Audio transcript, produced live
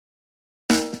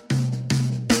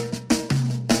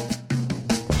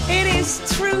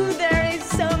It's true, there is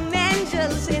some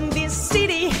angels in this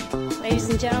city. Ladies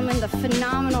and gentlemen, the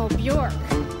phenomenal Bjork.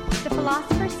 The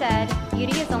philosopher said,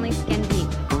 beauty is only skin deep.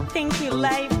 Thank you,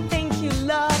 life. Thank you,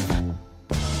 love.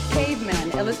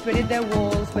 Cavemen illustrated their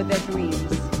walls with their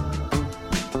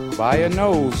dreams. By a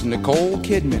nose, Nicole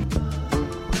Kidman.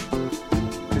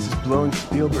 This is blowing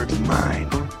Spielberg's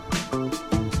mind.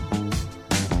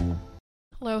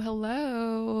 Hello,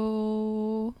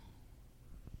 hello.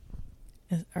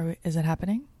 Is it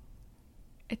happening?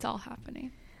 It's all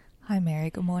happening. Hi, Mary.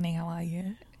 Good morning. How are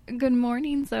you? Good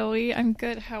morning, Zoe. I'm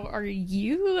good. How are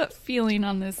you feeling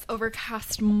on this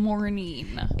overcast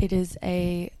morning? It is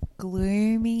a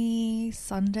gloomy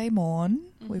Sunday morn.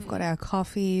 Mm-hmm. We've got our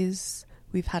coffees.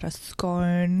 We've had a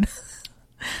scone.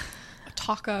 A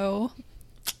taco.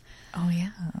 Oh,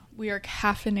 yeah. We are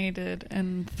caffeinated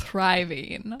and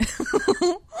thriving.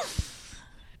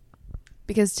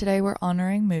 Because today we're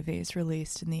honoring movies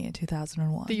released in the year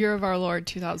 2001. The year of our Lord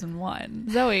 2001.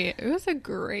 Zoe, it was a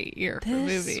great year for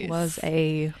movies. This was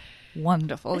a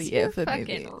wonderful year for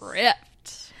fucking movies.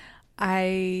 Ripped.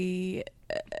 I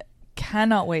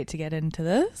cannot wait to get into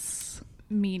this.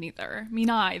 Me neither. Me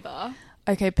neither.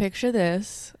 Okay, picture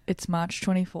this. It's March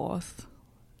 24th,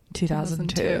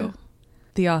 2002.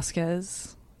 The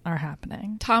Oscars are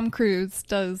happening. Tom Cruise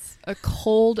does a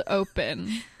cold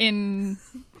open in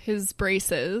his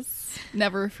braces.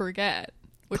 Never forget.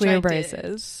 Clear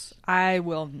braces. I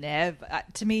will never.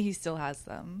 To me, he still has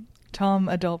them. Tom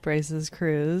Adult Braces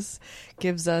Cruise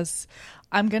gives us,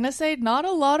 I'm going to say, not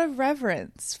a lot of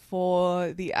reverence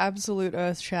for the absolute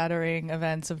earth-shattering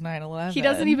events of 9/11. He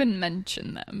doesn't even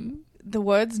mention them. The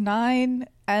words 9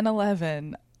 and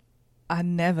 11 are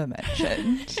never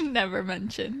mentioned. Never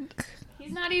mentioned.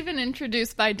 He's not even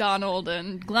introduced by Donald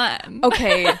and Glenn.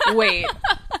 Okay, wait.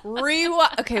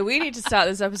 Okay, we need to start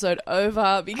this episode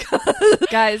over because,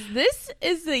 guys, this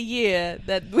is the year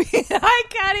that I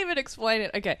can't even explain it.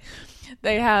 Okay,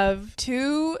 they have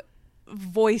two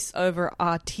voiceover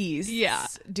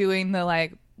artists doing the,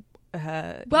 like...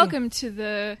 Welcome to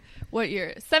the, what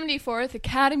year? 74th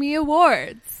Academy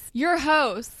Awards. Your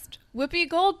host, Whoopi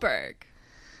Goldberg.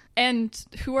 And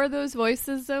who are those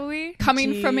voices, Zoe?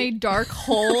 Coming from a dark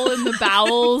hole in the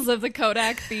bowels of the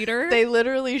Kodak Theater? They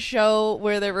literally show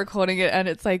where they're recording it, and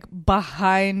it's like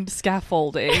behind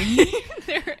scaffolding.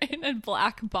 They're in a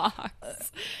black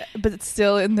box. But it's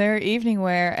still in their evening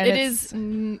wear. And it is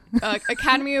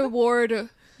Academy Award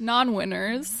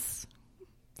non-winners.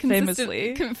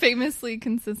 Famously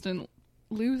consistent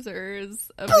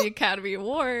losers of the Academy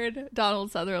Award,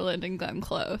 Donald Sutherland and Glenn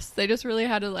Close. They just really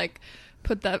had to, like,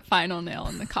 put that final nail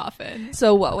in the coffin.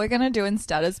 So what we're gonna do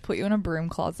instead is put you in a broom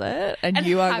closet and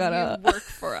you are gonna work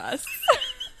for us.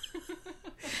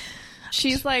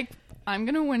 She's like, I'm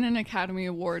gonna win an Academy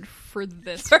Award for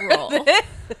this role.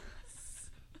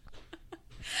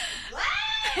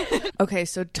 Okay,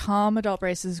 so Tom Adult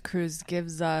Braces Cruise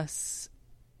gives us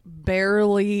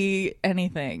barely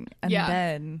anything,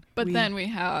 and then we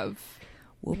have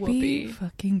Whoopi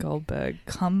fucking Goldberg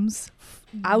comes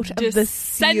out of the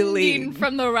ceiling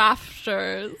from the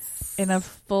rafters in a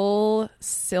full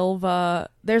silver.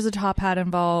 There's a top hat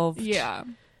involved. Yeah,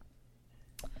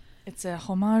 it's a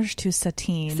homage to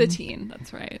Satine. Satine,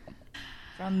 that's right,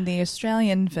 from the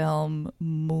Australian film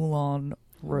Moulin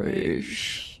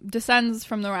Rouge. Descends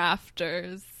from the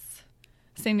rafters,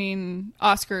 singing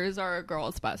 "Oscars Are a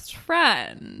Girl's Best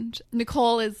Friend."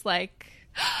 Nicole is like,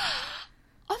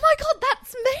 oh my god,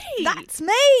 that's me! That's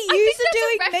me! You're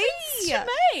doing me! To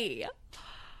me!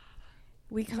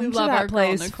 We come to that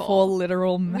place for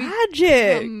literal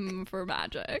magic. We come for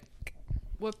magic.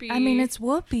 Whoopi. I mean, it's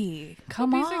Whoopi.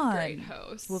 Come on. Whoopi's a great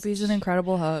host. Whoopi's an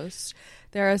incredible host.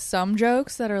 There are some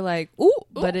jokes that are like, ooh,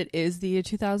 but it is the year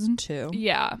 2002.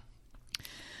 Yeah.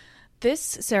 This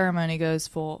ceremony goes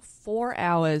for 4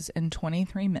 hours and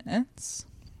 23 minutes.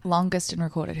 Longest in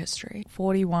recorded history.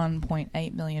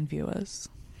 41.8 million viewers.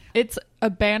 It's a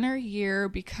banner year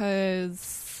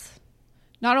because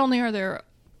not only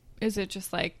is it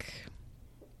just like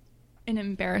an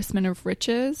embarrassment of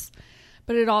riches,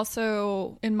 but it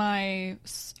also, in my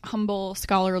humble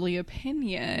scholarly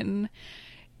opinion,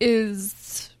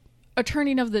 is a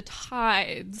turning of the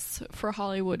tides for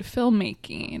Hollywood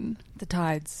filmmaking. The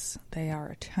tides, they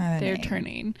are turning. They're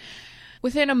turning.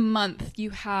 Within a month,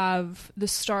 you have the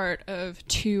start of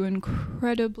two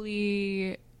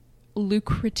incredibly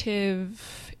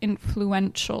lucrative,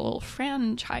 influential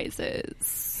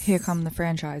franchises. Here come the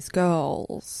franchise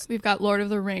girls. We've got Lord of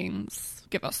the Rings.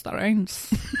 Give us the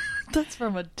rings. That's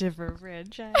from a different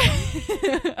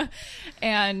franchise.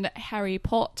 And Harry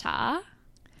Potter.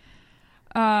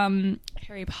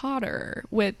 Harry Potter,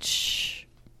 which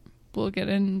we'll get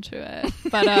into it.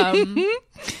 But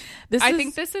I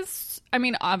think this is, I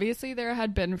mean, obviously there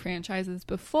had been franchises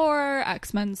before.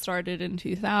 X-Men started in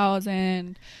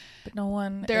 2000. But no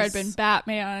one... There had been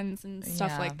Batmans and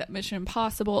stuff like that, Mission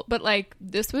Impossible. But, like,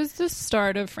 this was the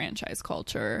start of franchise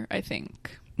culture, I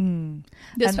think.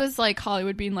 This was, like,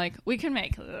 Hollywood being like, we can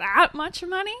make that much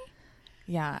money?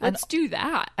 Yeah. Let's do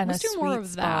that. And let's do more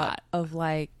of that. Of,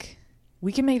 like,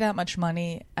 we can make that much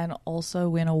money and also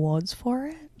win awards for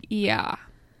it? Yeah.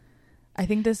 I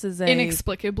think this is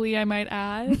Inexplicably, I might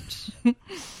add.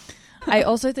 I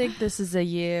also think this is a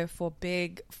year for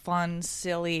big, fun,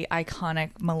 silly,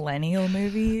 iconic millennial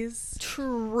movies.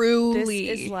 Truly.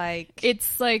 This is like...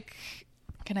 It's like...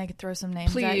 Can I throw some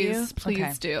names at you?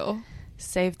 Please do.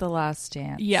 Save the Last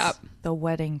Dance. Yep. The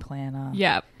Wedding Planner.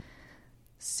 Yep.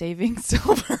 Saving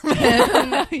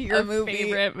Silverman. Your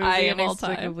favorite movie I of all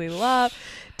time. inexplicably love.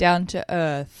 Down to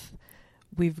Earth.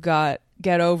 We've got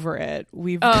Get Over It.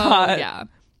 We've got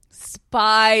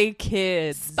Spy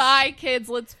Kids. Spy Kids,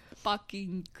 let's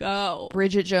fucking go.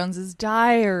 Bridget Jones's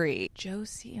Diary.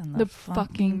 Josie and the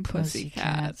fucking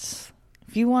Pussycats.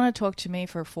 If you want to talk to me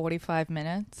for 45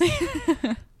 minutes,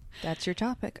 that's your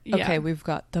topic. Yeah. Okay, we've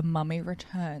got The Mummy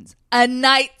Returns. A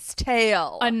Knight's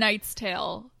Tale. A Knight's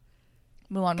Tale.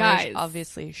 Moulin Guys. Rouge,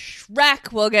 obviously.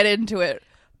 Shrek, we'll get into it.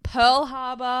 Pearl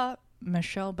Harbor.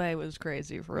 Michelle Bay was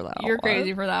crazy for that You're one.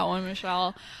 crazy for that one,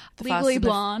 Michelle. Legally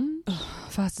Blonde.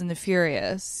 Fast and the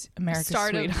Furious. America's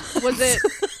Sweetheart. Was it...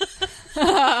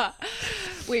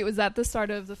 Wait, was that the start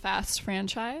of the Fast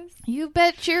franchise? You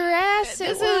bet your ass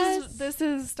This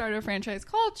is start of franchise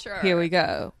culture. Here we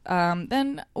go.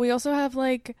 Then we also have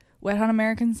like Wet Hot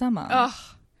American Summer. Ugh,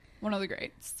 one of the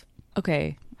greats.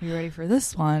 Okay, you ready for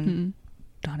this one?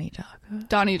 Donnie Darko.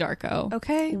 Donnie Darko.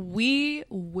 Okay. We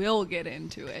will get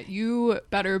into it. You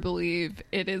better believe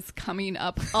it is coming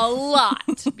up a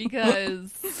lot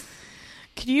because...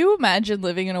 Can you imagine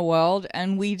living in a world,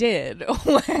 and we did,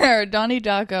 where Donnie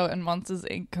Darko and Monsters,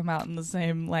 Inc. come out in the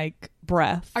same, like,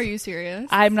 breath? Are you serious?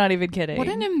 I'm not even kidding. What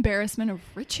an embarrassment of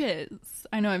riches.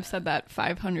 I know I've said that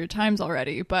 500 times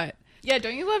already, but... Yeah,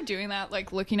 don't you love doing that?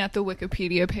 Like, looking at the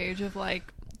Wikipedia page of, like,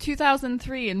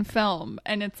 2003 in film,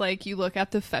 and it's like, you look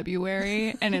at the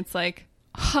February, and it's like,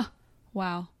 huh,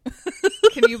 wow.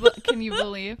 Can you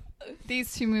believe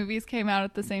these two movies came out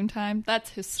at the same time? That's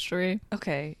history.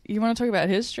 Okay, you want to talk about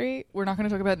history? We're not going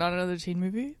to talk about Not Another Teen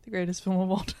Movie, the greatest film of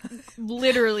all time.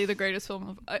 Literally the greatest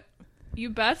film of... you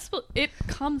best... It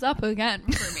comes up again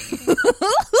for me.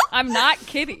 I'm not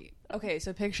kidding. Okay,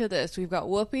 so picture this. We've got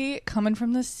Whoopi coming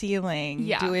from the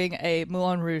ceiling doing a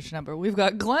Moulin Rouge number. We've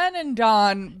got Glenn and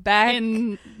Dawn back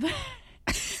in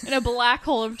a black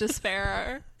hole of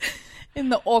despair. In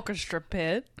the orchestra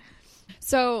pit.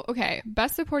 So, okay,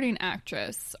 Best Supporting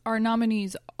Actress. Our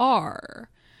nominees are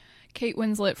Kate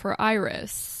Winslet for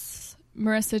Iris,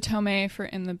 Marissa Tomei for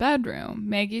In the Bedroom,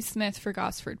 Maggie Smith for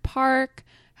Gosford Park,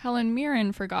 Helen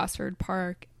Mirren for Gosford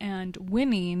Park, and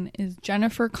winning is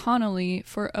Jennifer Connelly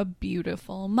for A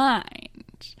Beautiful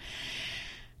Mind.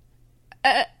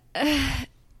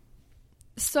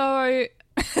 So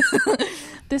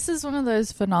this is one of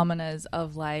those phenomena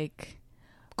of like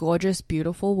gorgeous,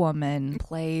 beautiful woman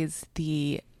plays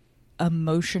the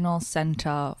emotional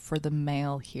center for the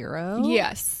male hero.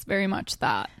 Yes, very much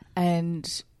that.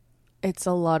 And it's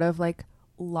a lot of like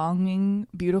longing,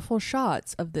 beautiful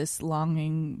shots of this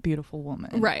longing, beautiful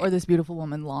woman. Right. Or this beautiful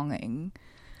woman longing.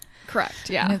 Correct,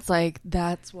 yeah. And it's like,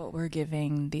 that's what we're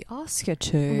giving the Oscar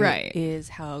to. Right. Is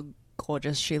how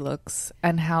gorgeous she looks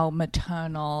and how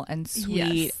maternal and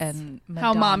sweet and Madonna,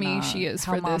 how mommy she is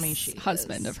for this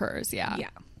husband of hers. Yeah.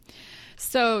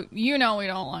 So, we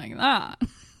don't like that.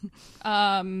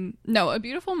 No, A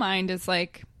Beautiful Mind is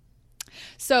like...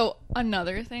 So,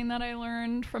 another thing that I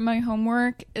learned from my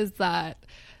homework is that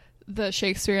the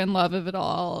Shakespearean love of it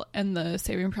all and the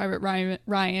Saving Private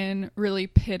Ryan really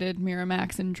pitted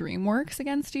Miramax and DreamWorks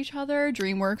against each other.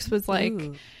 DreamWorks was like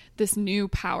this new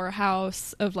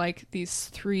powerhouse of like these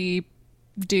three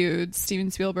dudes, Steven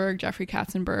Spielberg, Jeffrey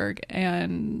Katzenberg,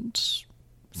 and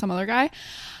some other guy.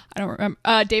 I don't remember.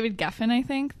 David Geffen, I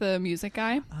think, the music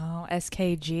guy. Oh,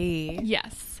 SKG.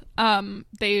 Yes.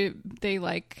 They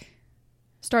like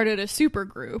started a super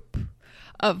group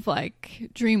of like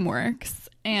DreamWorks,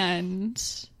 and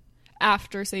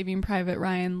after Saving Private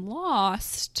Ryan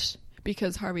lost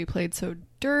because Harvey played so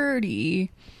dirty,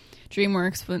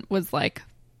 DreamWorks was like,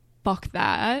 fuck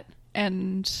that,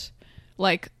 and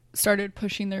like started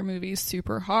pushing their movies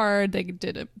super hard. They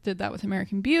did that with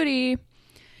American Beauty,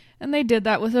 and they did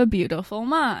that with A Beautiful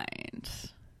Mind.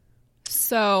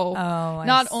 So I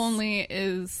not see. only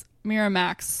is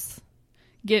Miramax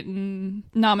getting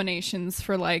nominations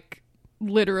for like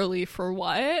literally for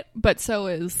what, but so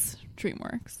is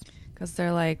DreamWorks. Because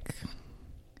they're like,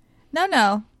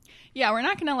 no. Yeah, we're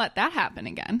not going to let that happen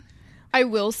again. I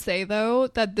will say, though,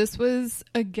 that this was,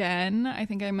 again, I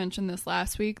think I mentioned this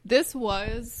last week, this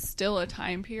was still a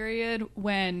time period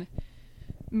when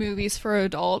movies for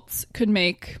adults could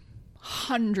make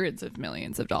hundreds of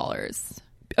millions of dollars.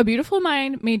 A Beautiful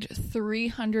Mind made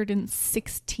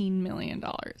 $316 million.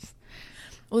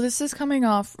 Well, this is coming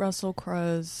off Russell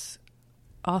Crowe's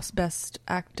Best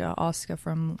Actor Oscar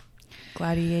from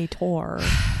Gladiator.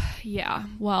 Yeah,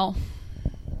 well,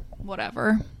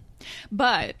 whatever.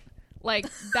 But, like,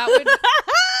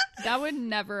 that would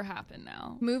never happen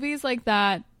now. Movies like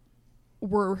that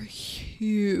were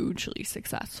hugely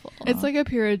successful. It's like a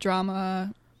period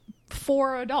drama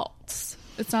for adults.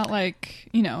 It's not like,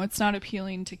 it's not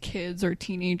appealing to kids or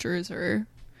teenagers or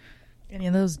Any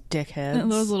of those dickheads.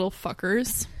 those little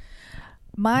fuckers.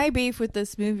 My beef with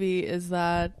this movie is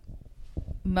that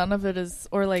none of it is,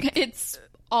 or like, It's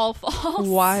all false.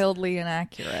 wildly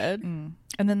inaccurate. And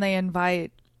then they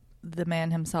invite the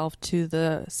man himself to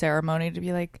the ceremony to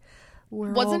be like,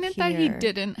 Wasn't it that he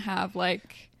didn't have,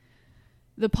 like,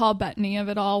 the Paul Bettany of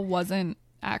it all wasn't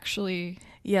actually...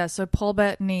 Yeah, so Paul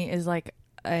Bettany is like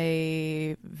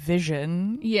a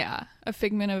vision. Yeah, a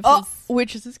figment of his...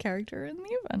 Which is his character in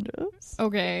the Avengers.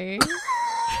 Okay.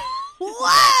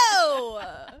 Whoa!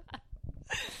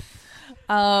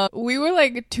 We were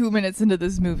like 2 minutes into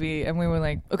this movie and we were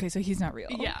like, okay, so he's not real.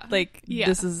 Yeah. Like, Yeah.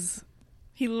 this is...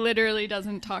 He literally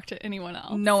doesn't talk to anyone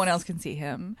else. No one else can see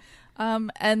him.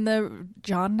 And the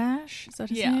John Nash, is that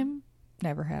his Yeah. name?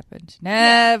 Never happened.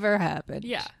 Never happened.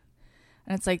 Yeah.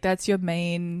 And it's like, that's your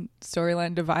main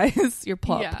storyline device, your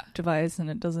plot Yeah. device, and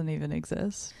it doesn't even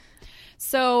exist.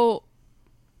 So,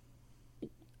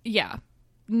 yeah.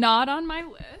 Not on my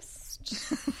list.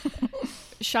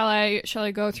 Shall I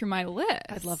go through my list?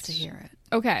 I'd love to hear it.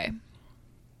 Okay.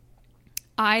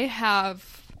 I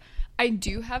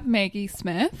do have Maggie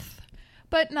Smith,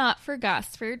 but not for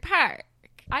Gosford Park.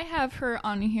 I have her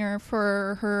on here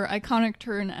for her iconic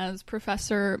turn as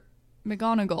Professor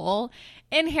McGonagall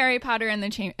in Harry Potter and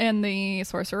the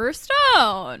Sorcerer's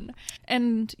Stone.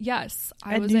 And yes,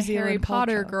 I And was New a Harry Zealand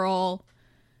Potter culture. girl.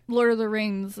 Lord of the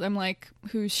Rings, I'm like,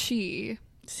 who's she?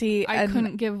 See, I and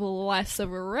couldn't give less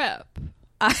of a rip.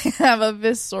 I have a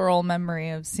visceral memory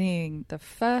of seeing the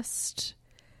first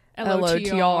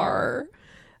LOTR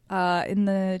in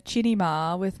the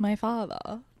cinema with my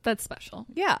father. That's special.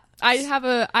 Yeah. I have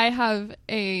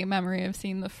a memory of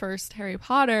seeing the first Harry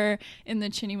Potter in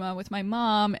the cinema with my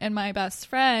mom and my best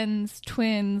friends,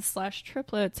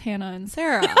 twins/triplets, Hannah and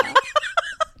Sarah.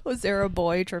 Was there a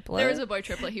boy triplet? There was a boy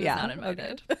triplet. He was Yeah, not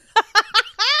invited.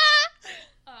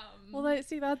 Well, that's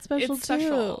special It's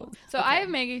special. So I have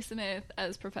Maggie Smith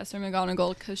as Professor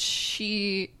McGonagall because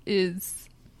she is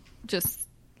just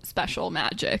special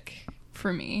magic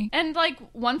for me. And like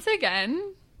once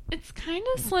again, it's kind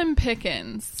of slim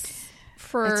pickings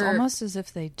for It's almost as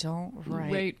if they don't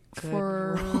write good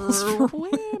for roles for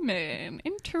women.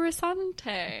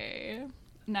 Interessante.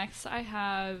 Next, I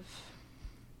have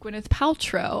Gwyneth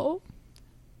Paltrow.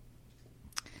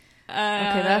 Okay,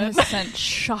 that has sent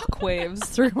shockwaves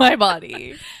through my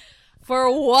body.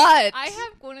 For what? I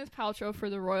have Gwyneth Paltrow for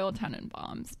the Royal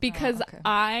Tenenbaums because okay.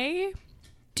 I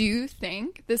do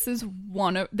think this is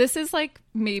like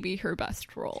maybe her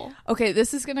best role. Okay,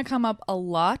 this is going to come up a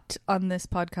lot on this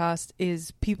podcast,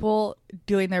 is people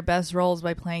doing their best roles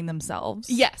by playing themselves.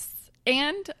 Yes.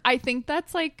 And I think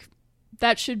that's like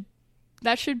that should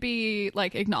be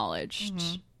like acknowledged.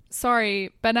 Mm-hmm.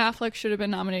 Sorry, Ben Affleck should have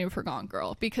been nominated for Gone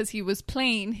Girl because he was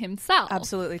playing himself.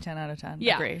 Absolutely 10 out of 10.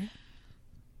 Yeah. Agree.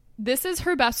 This is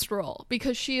her best role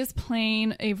because she is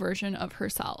playing a version of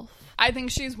herself. I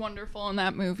think she's wonderful in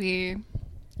that movie.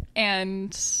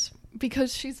 And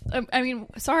because she's,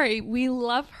 sorry, we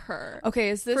love her. Okay,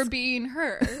 is this for being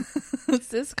her. is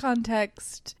this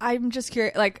context? I'm just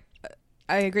curious. Like,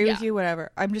 I agree with Yeah. you,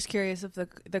 whatever. I'm just curious if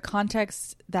the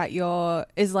context that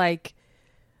is like,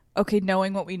 okay,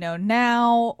 knowing what we know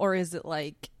now, or is it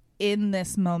like in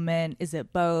this moment? Is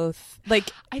it both? Like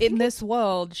in this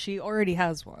world, she already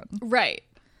has one. Right.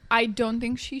 I don't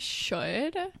think she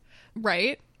should.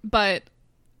 Right. But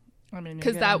I mean,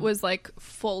 because that was like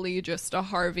fully just a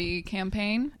Harvey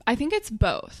campaign. I think it's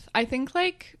both. I think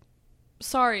like,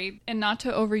 sorry, and not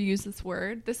to overuse this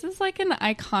word, this is like an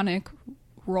iconic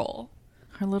role.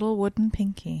 her little wooden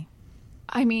pinky.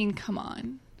 I mean, come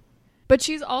on. But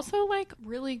she's also like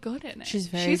really good in it. She's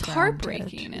very She's grounded.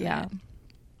 heartbreaking in Yeah. it.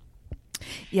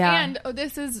 Yeah. And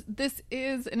this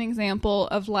is an example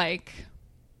of like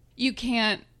you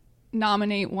can't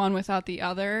nominate one without the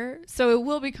other. So it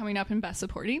will be coming up in Best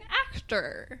Supporting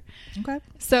Actor. Okay.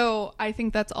 So I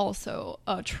think that's also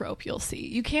a trope you'll see.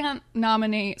 You can't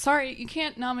nominate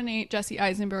Jesse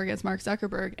Eisenberg as Mark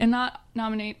Zuckerberg and not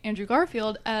nominate Andrew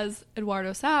Garfield as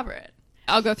Eduardo Sabret.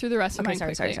 I'll go through the rest of mine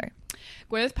quickly. Sorry.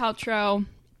 Gwyneth Paltrow.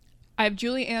 I have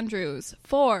Julie Andrews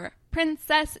for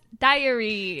Princess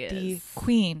Diaries. The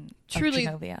queen Truly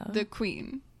of Genovia. The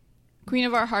queen. Queen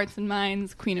of our hearts and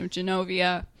minds, queen of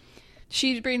Genovia.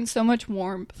 She brings so much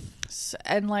warmth.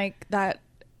 And like that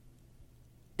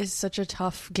is such a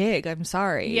tough gig. I'm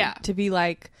sorry. Yeah. To be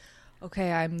like,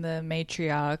 okay, I'm the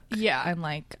matriarch. Yeah. I'm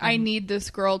like, I need this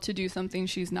girl to do something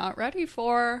she's not ready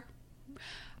for.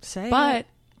 Say But it.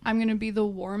 I'm going to be the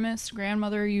warmest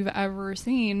grandmother you've ever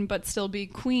seen, but still be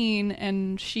queen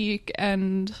and chic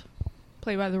and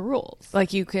play by the rules. Like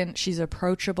she's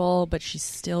approachable, but she's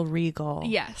still regal.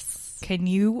 Yes. Can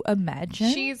you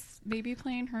imagine? She's maybe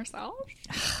playing herself.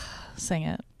 Sing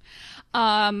it.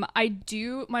 My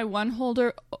one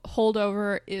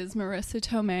holdover is Marissa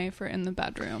Tomei for In the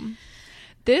Bedroom.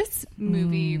 This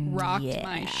movie rocked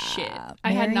my shit.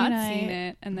 I had not seen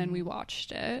it, and then we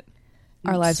watched it.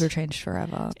 Our lives were changed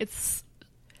forever.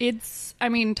 I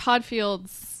mean, Todd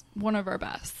Field's one of our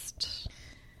best,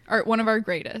 or one of our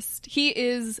greatest. He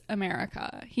is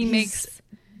America. He's makes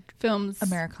films.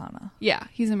 Americana. Yeah,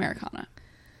 he's Americana.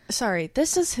 Sorry,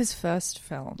 this is his first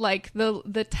film. Like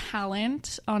the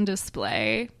talent on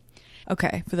display.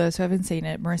 Okay, for those who haven't seen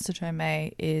it, Marissa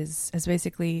Tomei has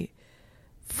basically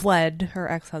fled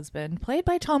her ex-husband, played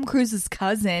by Tom Cruise's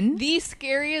cousin. The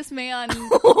scariest man. He's in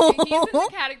the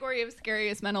category of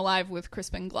scariest men alive with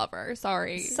Crispin Glover.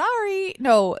 Sorry.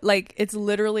 No, like it's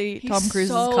literally Tom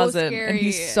Cruise's so cousin, scary. and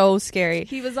he's so scary.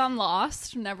 He was on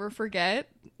Lost. Never forget.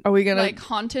 Are we gonna like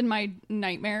haunted my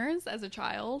nightmares as a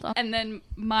child? And then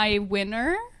my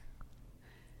winner,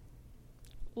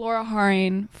 Laura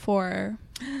Harring for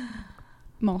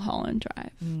Mulholland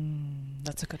Drive.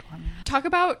 That's a good one. Talk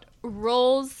about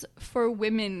roles for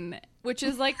women, which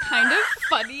is like kind of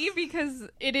funny because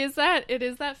it is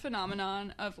that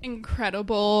phenomenon of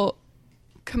incredible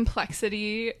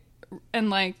complexity and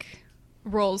like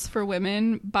roles for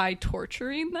women by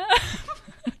torturing them.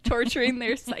 Torturing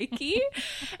their psyche,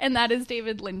 and that is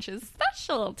David Lynch's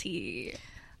specialty.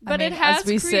 But it has as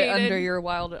we sit created, under your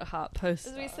Wild at Heart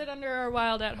poster. as we sit under our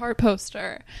Wild at Heart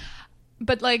poster.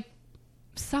 But like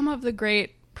some of the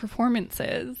great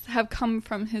performances have come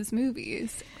from his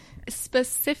movies.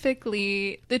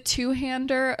 Specifically, the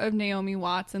two-hander of Naomi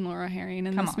Watts and Laura Harring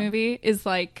in this movie is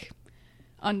like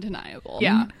undeniable.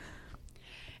 Yeah,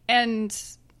 and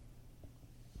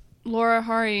Laura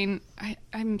Harring,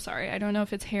 I'm sorry, I don't know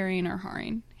if it's Herring or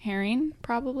Harring. Herring,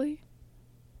 probably?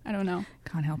 I don't know.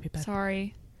 Can't help you, Beth.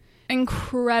 Sorry.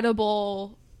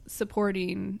 Incredible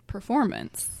supporting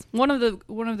performance. One of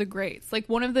the greats. Like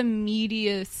one of the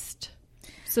meatiest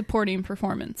supporting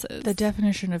performances. The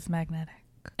definition of magnetic.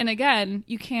 And again,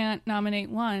 you can't nominate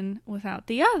one without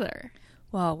the other.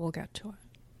 Well, we'll get to it.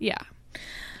 Yeah.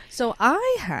 So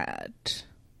I had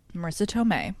Marissa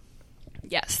Tomei.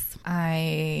 Yes.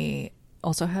 I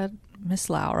also had Miss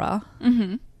Laura.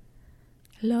 Mm-hmm.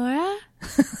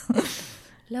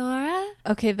 Laura?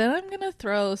 Okay, then I'm going to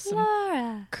throw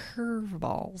some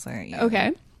curveballs at you.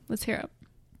 Okay. Let's hear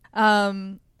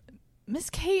it. Miss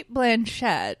Kate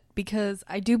Blanchett, because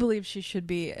I do believe she should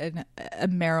be in a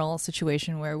Meryl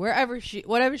situation where whatever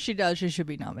she does, she should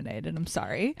be nominated. I'm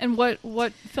sorry. And what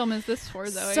film is this for,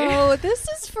 Zoe? So this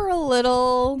is for a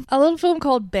little film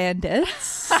called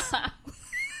Bandits.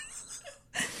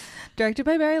 Directed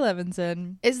by Barry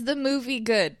Levinson. Is the movie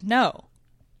good? No.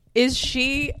 Is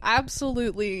she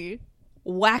absolutely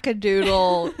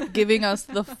wackadoodle giving us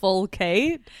the full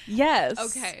Kate? Yes.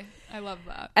 Okay. I love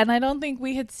that. And I don't think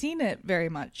we had seen it very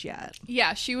much yet.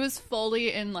 Yeah, she was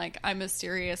fully in like, I'm a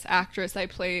serious actress. I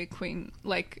play queen,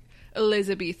 like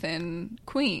Elizabethan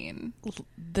queen.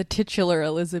 The titular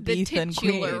Elizabethan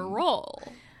queen. Role.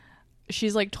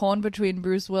 She's like torn between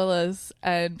Bruce Willis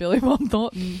and Billy Bob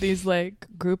Thornton, these like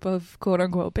group of quote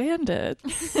unquote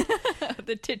bandits.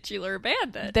 The titular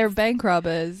bandits. They're bank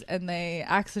robbers and they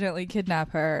accidentally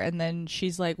kidnap her, and then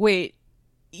she's like, wait,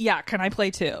 yeah, can I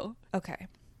play too? Okay.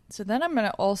 So then I'm going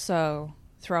to also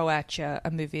throw at you a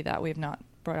movie that we've not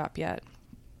brought up yet,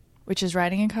 which is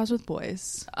Riding in Cars with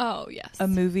Boys. Oh, yes. A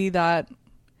movie that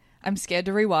I'm scared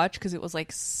to rewatch because it was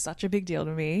like such a big deal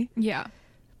to me. Yeah.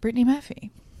 Brittany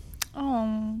Murphy.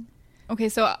 Oh. Okay,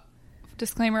 so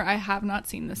disclaimer, I have not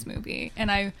seen this movie,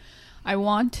 and I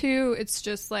want to. It's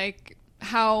just like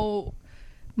how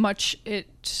much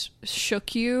it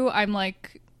shook you, I'm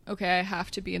like, okay, I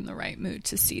have to be in the right mood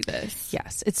to see this.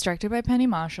 Yes, it's directed by Penny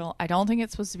Marshall. I don't think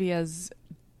it's supposed to be as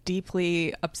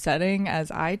deeply upsetting as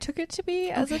I took it to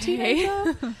be as a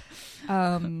teenager.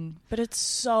 But it's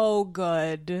so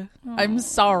good. I'm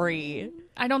sorry.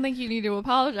 I don't think you need to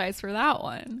apologize for that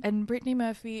one. And Brittany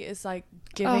Murphy is like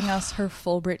giving us her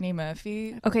full Brittany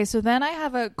Murphy. Okay, so then I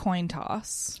have a coin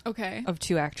toss. Okay. Of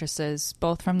two actresses,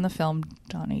 both from the film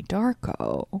Donnie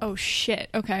Darko. Oh shit.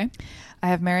 Okay. I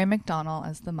have Mary McDonnell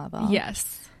as the mother.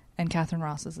 Yes. And Catherine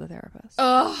Ross as the therapist.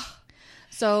 Ugh.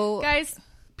 So guys,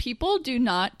 people do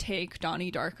not take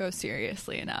Donnie Darko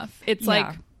seriously enough. It's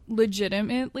like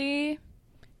legitimately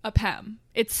a PEM.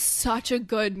 It's such a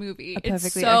good movie. A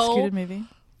perfectly it's so executed movie.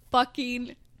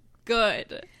 Fucking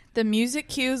good. The music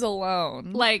cues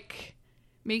alone, like,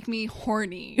 make me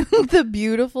horny. The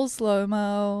beautiful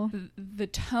slow-mo. The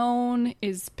tone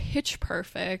is pitch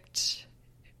perfect.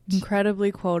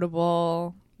 Incredibly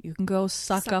quotable. You can go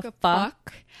suck a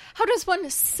fuck. How does one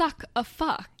suck a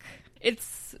fuck?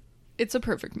 It's a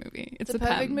perfect movie. It's a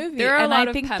perfect PEM. movie. There are and a lot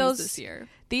I think of PEMs those, this year.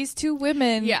 These two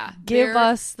women give they're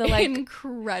us the like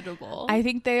incredible. I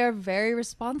think they are very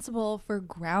responsible for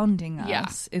grounding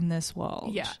us in this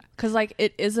world. Yeah. Because like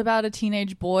it is about a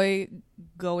teenage boy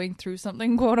going through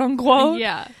something, quote unquote.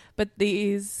 Yeah. But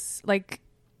these like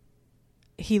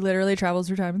he literally travels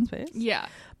through time and space. Yeah.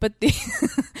 But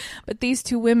these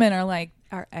two women are like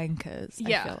our anchors,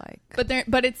 yeah. I feel like.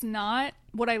 But it's not,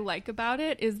 what I like about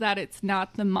it is that it's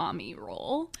not the mommy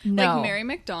role. No. Like Mary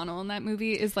McDonnell in that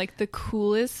movie is like the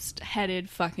coolest headed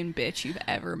fucking bitch you've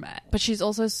ever met. But she's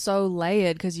also so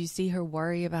layered because you see her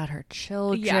worry about her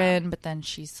children, but then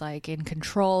she's like in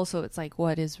control. So it's like,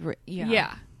 what is,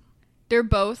 yeah. They're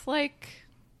both like,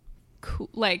 cool.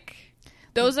 Like,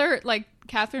 those are like,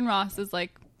 Catherine Ross is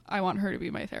like, I want her to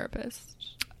be my therapist.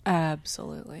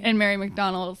 Absolutely. And Mary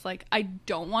McDonnell is like, I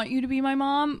don't want you to be my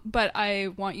mom, but I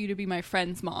want you to be my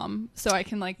friend's mom, so I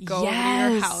can like go over to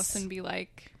your house and be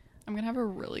like, I'm gonna have a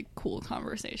really cool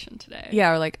conversation today.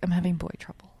 Yeah, or like, I'm having boy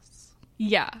troubles.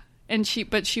 Yeah. And she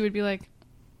would be like,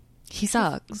 he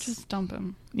sucks, just dump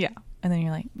him. Yeah. And then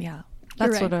you're like, yeah,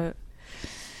 that's right. what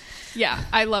yeah,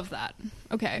 I love that.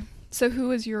 Okay, so who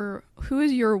is your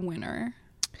winner?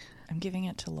 I'm giving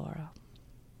it to Laura.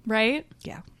 Right?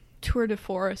 Yeah. Tour de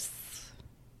force.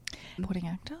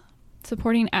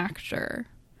 Supporting actor.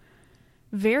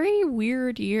 Very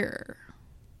weird year.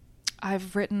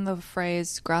 I've written the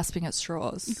phrase grasping at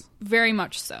straws. Very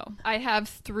much so. I have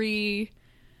 3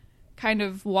 kind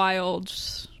of wild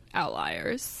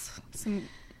outliers.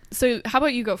 So how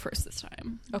about you go first this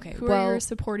time? Okay. Who are your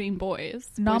supporting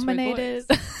boys? Nominated.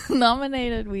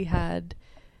 Nominated, we had...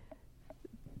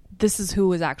 This is who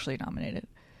was actually nominated.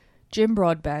 Jim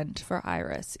Broadbent for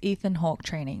Iris, Ethan Hawke,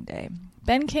 Training Day,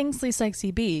 Ben Kingsley,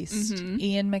 Sexy Beast,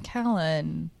 Ian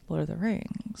McKellen, Lord of the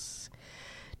Rings,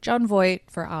 John Voight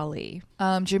for Ali.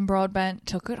 Jim Broadbent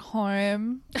took it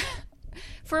home.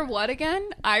 For what again?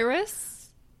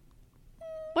 Iris?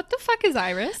 What the fuck is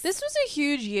Iris? This was a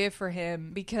huge year for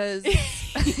him because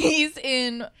he's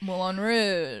in Moulin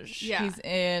Rouge. Yeah. He's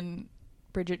in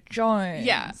Bridget Jones.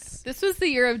 Yeah. This was the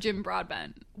year of Jim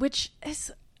Broadbent. Which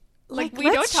is... Like we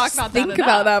don't talk about that enough. Think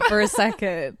about that for a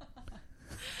second.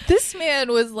 This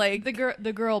man was like the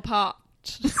girl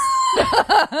popped.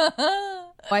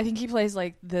 I think he plays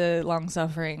like the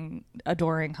long-suffering,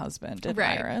 adoring husband in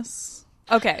Iris.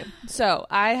 Okay, so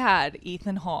I had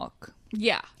Ethan Hawke.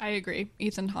 Yeah, I agree.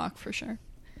 Ethan Hawke for sure.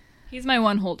 He's my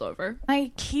one holdover.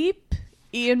 I keep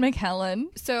Ian McKellen.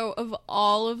 So of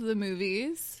all of the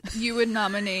movies, you would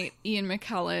nominate Ian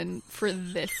McKellen for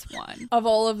this one. Of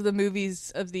all of the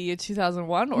movies of the year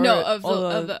 2001? Or no, of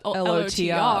the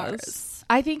LOTRs.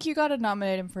 I think you got to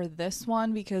nominate him for this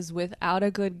one because without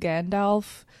a good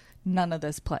Gandalf, none of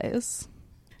this plays.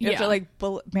 You have to like...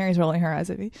 Mary's rolling her eyes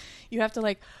at me. You have to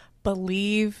like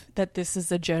believe that this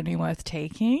is a journey worth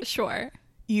taking. Sure.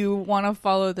 You want to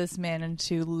follow this man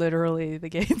into literally the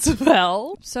gates of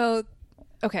hell. So...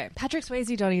 Okay, Patrick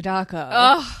Swayze, Donnie Darko.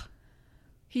 Ugh,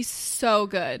 he's so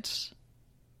good.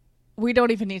 We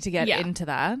don't even need to get into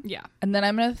that. Yeah. And then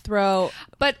I'm going to throw...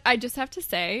 But I just have to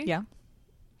say... Yeah.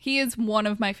 He is one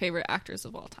of my favorite actors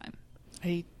of all time.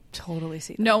 I totally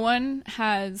see that. No one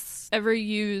has ever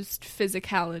used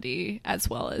physicality as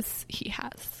well as he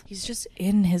has. He's just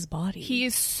in his body. He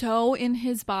is so in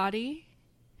his body.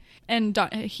 And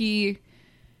he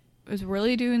was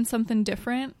really doing something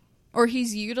different. Or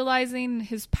he's utilizing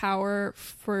his power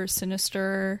for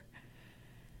sinister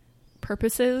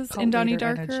purposes in Donnie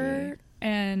Darko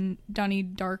and Donnie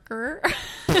Darker.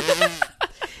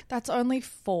 That's only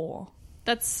 4.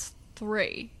 That's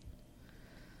 3.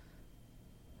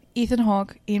 Ethan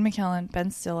Hawke, Ian McKellen,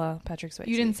 Ben Stiller, Patrick Swayze.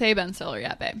 You didn't say Ben Stiller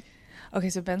yet, babe. Okay,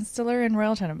 so Ben Stiller in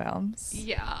Royal Tenenbaums.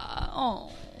 Yeah.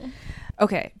 Oh.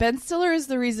 Okay, Ben Stiller is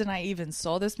the reason I even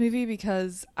saw this movie,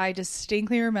 because I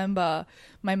distinctly remember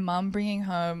my mom bringing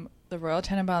home the Royal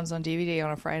Tenenbaums on DVD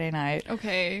on a Friday night.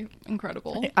 Okay.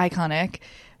 Incredible. Iconic.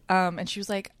 And she was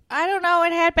like, I don't know,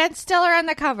 it had Ben Stiller on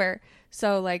the cover.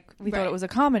 So, like, we thought it was a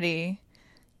comedy.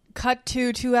 Cut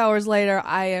to 2 hours later,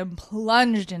 I am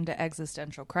plunged into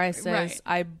existential crisis. Right.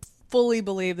 I fully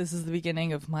believe this is the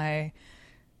beginning of my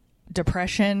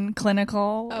depression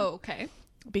clinical. Oh, okay.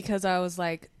 Because I was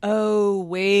like, oh,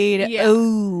 wait. Yeah.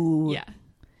 Oh. Yeah.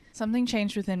 Something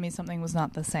changed within me. Something was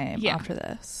not the same Yeah. after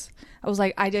this. I was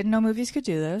like, I didn't know movies could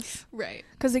do this. Right.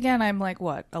 Because, again, I'm like,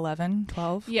 what, 11,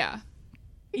 12? Yeah.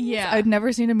 Yeah. I'd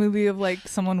never seen a movie of, like,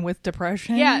 someone with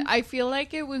depression. Yeah, I feel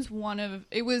like it was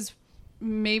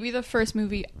maybe the first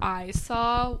movie I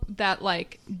saw that,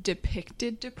 like,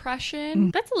 depicted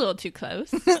depression. That's a little too close.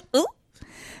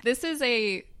 This is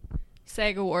a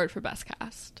SAG award for Best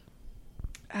Cast.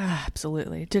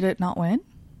 Absolutely. Did it not win?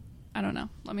 I don't know.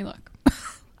 Let me look.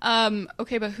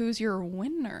 Okay, but who's your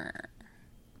winner?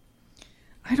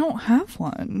 I don't have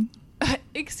one.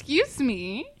 Excuse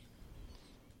me?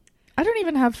 I don't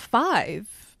even have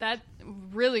 5. That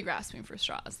really grasping for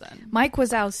straws then. Mike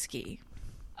Wazowski.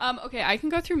 Okay, I can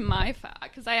go through my fact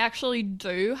because I actually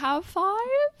do have 5.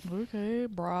 Okay,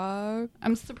 brag.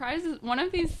 I'm surprised one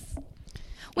of these.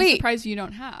 Wait. I'm surprised you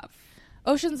don't have.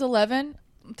 Ocean's 11.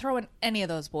 I'm throwing any of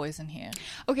those boys in here.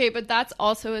 Okay, but that's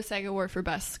also a SAG award for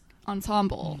Best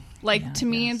Ensemble. Like, Yeah, to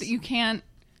me, yes. you can't.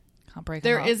 Can't break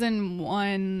There them up. isn't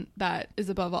one that is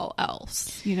above all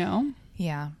else, you know?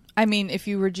 Yeah. I mean, if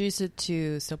you reduce it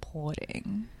to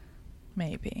supporting,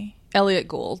 maybe. Elliot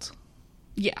Gould.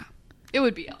 Yeah, it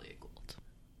would be Elliot Gould.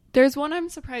 There's one I'm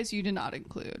surprised you did not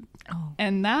include. Oh.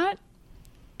 And that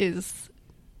is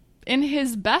in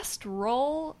his best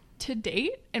role to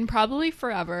date and probably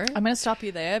forever. I'm going to stop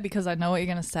you there because I know what you're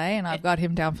going to say, and I've got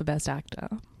him down for Best Actor.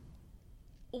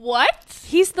 What?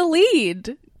 He's the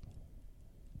lead.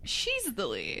 She's the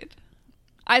lead.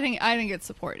 I think it's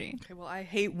supporting. Okay, well, I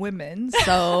hate women,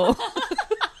 so...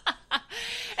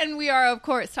 And we are, of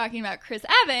course, talking about Chris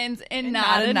Evans in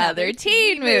Not Another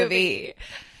Teen Movie.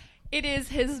 It is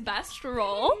his best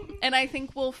role, and I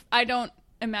think I don't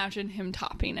imagine him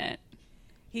topping it.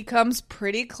 He comes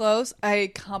pretty close.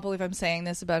 I can't believe I'm saying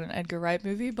this about an Edgar Wright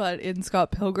movie, but in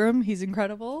Scott Pilgrim, he's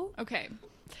incredible. Okay.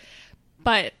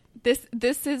 But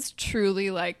this is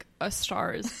truly like A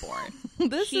Star is Born.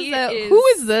 Who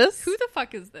is this? Who the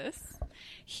fuck is this?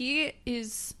 He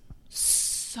is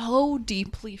so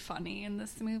deeply funny in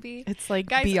this movie. It's like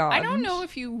Guys, beyond. I don't know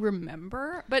if you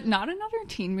remember, but Not Another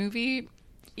Teen Movie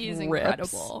is Rips.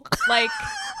 incredible. Like,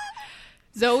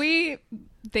 Zoe,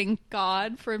 thank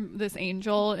God for this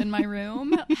angel in my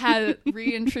room, had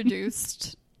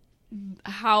reintroduced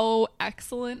how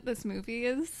excellent this movie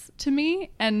is to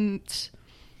me, and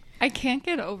I can't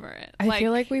get over it. I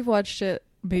feel like we've watched it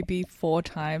maybe 4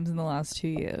 times in the last 2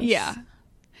 years. Yeah.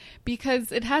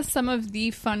 Because it has some of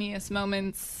the funniest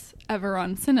moments ever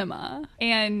on cinema.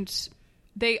 And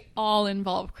they all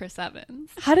involve Chris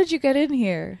Evans. How did you get in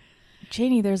here?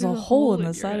 Janie, there's a hole in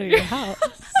the side of your house.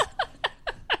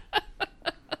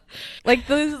 Like,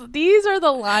 these are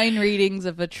the line readings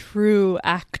of a true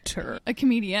actor. A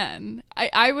comedian.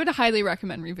 I would highly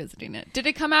recommend revisiting it. Did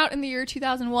it come out in the year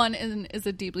 2001 and is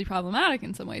it deeply problematic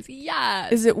in some ways?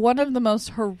 Yes. Is it one of the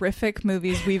most horrific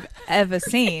movies we've ever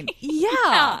seen?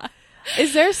 Yeah.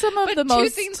 Is there some of the most... two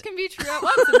things can be true at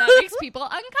once, and that makes people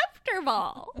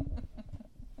uncomfortable.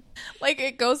 Like,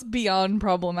 it goes beyond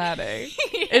problematic.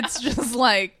 Yeah. It's just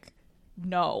like,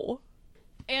 no.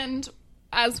 And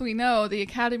as we know, the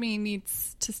Academy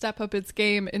needs to step up its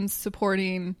game in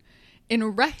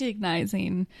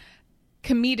recognizing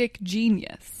comedic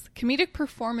genius. Comedic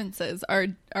performances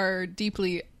are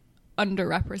deeply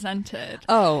underrepresented.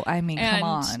 Oh, I mean, and come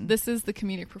on. This is the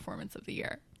comedic performance of the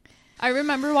year. I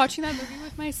remember watching that movie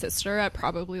with my sister at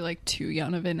probably like too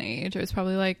young of an age. I was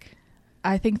probably like...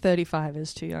 I think 35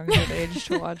 is too young of an age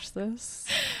to watch this.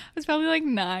 I was probably like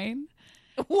 9.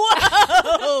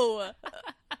 Whoa!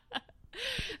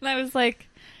 And I was like,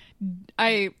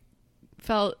 I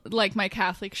felt like my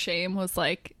Catholic shame was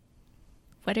like,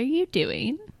 what are you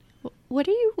doing? What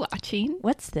are you watching?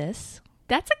 What's this?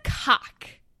 That's a cock.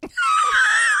 You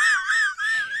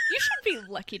should be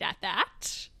looking at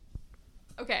that.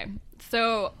 Okay,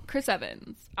 so Chris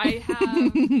Evans. I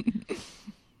have...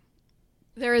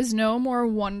 There is no more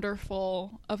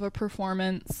wonderful of a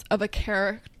performance of a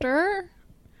character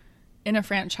in a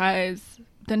franchise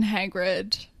than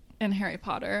Hagrid in Harry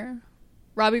Potter.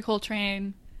 Robbie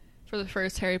Coltrane for the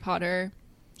first Harry Potter.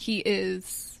 He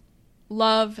is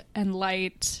love and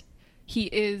light. He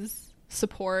is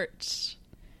support.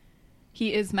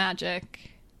 He is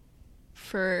magic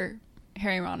for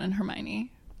Harry, Ron, and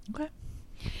Hermione. Okay.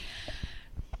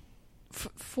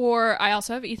 I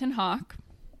also have Ethan Hawke.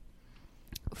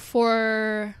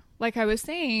 For, like I was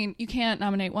saying, you can't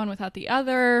nominate one without the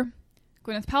other.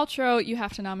 Gwyneth Paltrow, you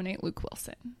have to nominate Luke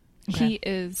Wilson. Okay. He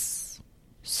is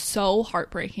so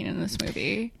heartbreaking in this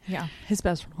movie. Yeah, his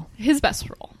best role. His best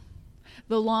role.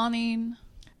 The longing.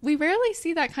 We rarely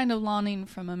see that kind of longing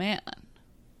from a man.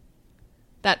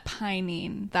 That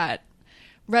pining, that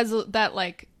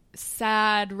like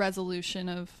sad resolution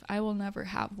of, I will never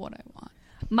have what I want.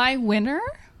 My winner?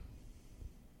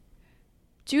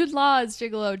 Jude Law is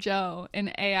Gigolo Joe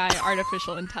in AI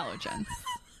artificial intelligence.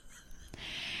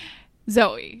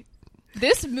 Zoe,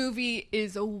 this movie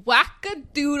is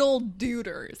wackadoodle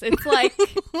dooders. It's like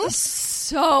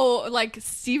so, like,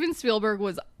 Steven Spielberg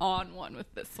was on one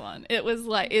with this one.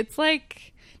 It's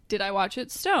like, did I watch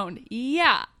it stoned?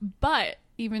 Yeah, but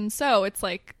even so, it's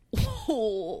like,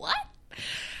 what?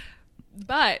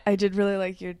 But I did really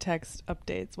like your text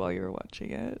updates while you were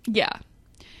watching it. yeah,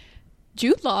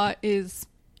 Jude Law is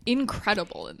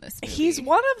incredible in this movie. He's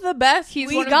one of the best He's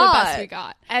we one got. of the best we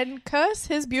got. And curse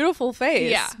his beautiful face.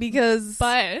 Yeah. Because...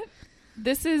 But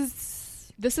this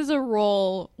is a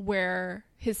role where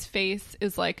his face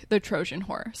is like the Trojan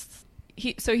horse.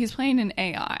 So he's playing an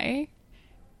AI.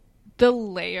 The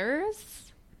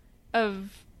layers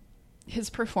of his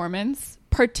performance,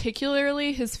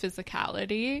 particularly his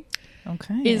physicality,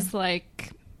 is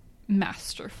like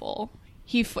masterful.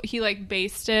 He like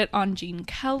based it on Gene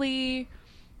Kelly.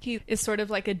 He is sort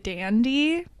of like a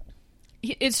dandy.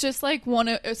 It's just like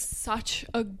such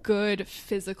a good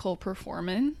physical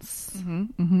performance.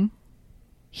 Mm-hmm, mm-hmm.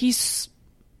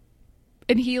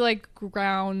 He like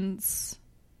grounds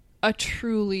a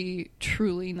truly,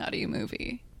 truly nutty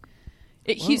movie.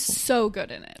 He's so good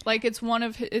in it. Like,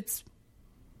 it's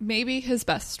maybe his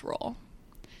best role.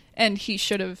 And he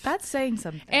should have... That's saying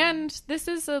something. And this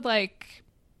is the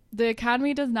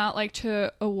Academy does not like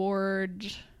to award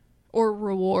or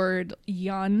reward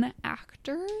young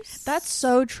actors. That's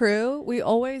so true. We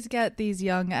always get these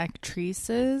young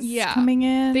actresses Yeah. coming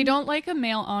in. They don't like a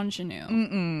male ingenue.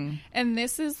 Mm-mm. And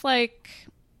this is like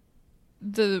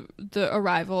the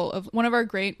arrival of one of our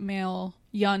great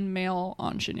young male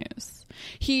ingenues.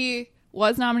 He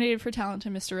was nominated for Talent to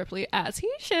Mr. Ripley, as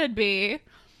he should be,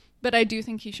 but I do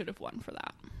think he should have won for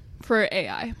that, for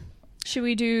AI. Should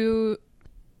we do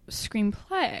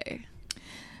screenplay?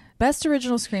 Best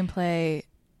original screenplay.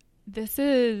 This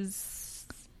is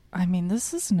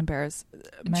an embarrassment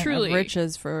Truly. of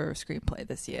riches for screenplay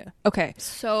this year. Okay.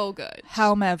 so good.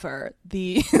 However,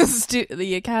 the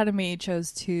the Academy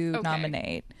chose to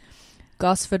nominate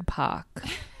Gosford Park,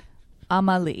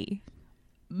 Amelie,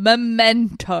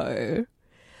 Memento,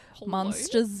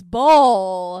 Monsters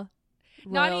Ball,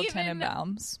 Not Royal even-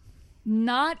 Tenenbaums.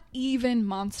 Not even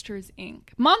Monsters, Inc.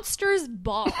 Monsters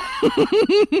Ball.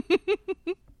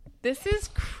 This is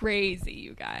crazy,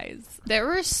 you guys. There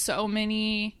were so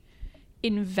many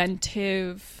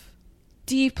inventive,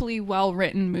 deeply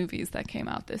well-written movies that came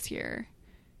out this year.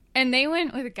 And they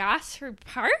went with Gosford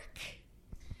Park?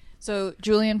 So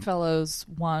Julian Fellows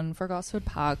won for Gosford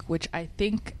Park, which I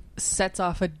think sets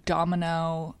off a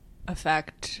domino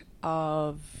effect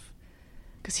of...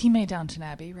 Because he made Downton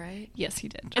Abbey, right? Yes, he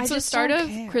did. I It's the just start don't of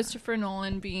care. Christopher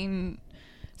Nolan being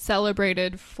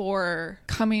celebrated for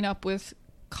coming up with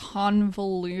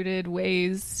convoluted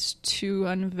ways to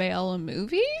unveil a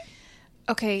movie.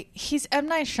 Okay, he's M.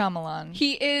 Night Shyamalan.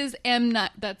 He is M.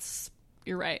 Night.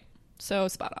 You're right. So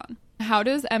spot on. How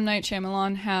does M. Night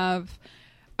Shyamalan have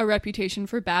a reputation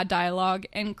for bad dialogue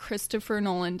and Christopher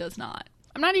Nolan does not?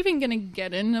 I'm not even going to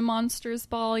get into Monsters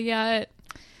Ball yet.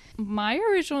 My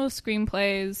original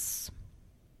screenplays,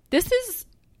 this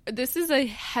is a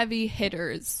heavy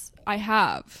hitters. I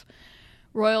have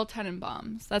Royal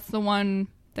Tenenbaums. That's the one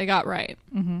they got right.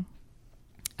 Mm-hmm.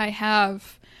 I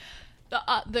have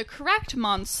the correct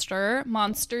monster,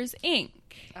 Monsters Inc.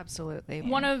 Absolutely.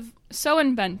 One of so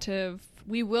inventive.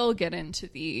 We will get into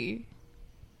the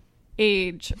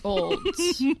age-old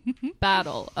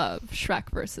battle of Shrek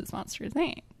versus Monsters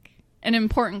Inc. An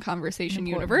important conversation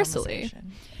universally.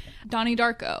 Donnie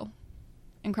Darko,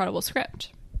 incredible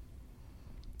script.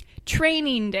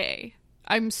 Training Day.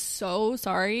 I'm so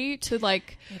sorry to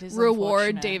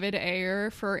reward unfortunate. David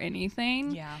Ayer for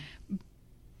anything. Yeah.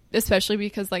 Especially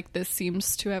because this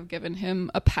seems to have given him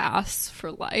a pass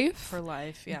for life. For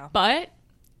life, yeah. But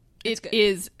It's it good.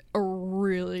 is a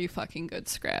really fucking good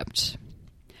script.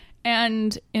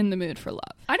 and In the Mood for Love.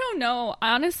 I don't know.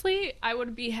 Honestly, I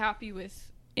would be happy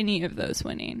with any of those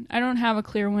winning. I don't have a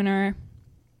clear winner.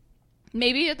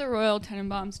 Maybe The Royal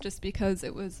Tenenbaums, just because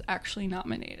it was actually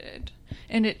nominated.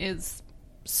 And it is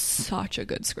such a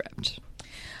good script.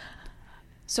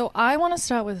 So I want to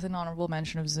start with an honorable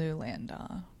mention of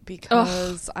Zoolander,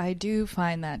 because I do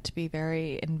find that to be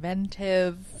very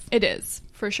inventive. It is,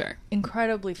 for sure.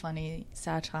 Incredibly funny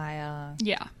satire.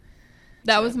 Yeah.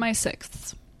 That was my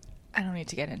 6th. I don't need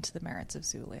to get into the merits of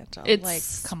Zoolander. It's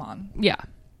like, come on. Yeah.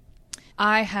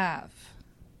 I have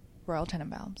Royal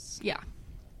Tenenbaums. Yeah.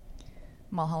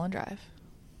 Mulholland Drive.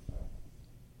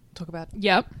 Talk about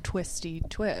twisty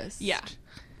twist. Yeah.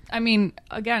 I mean,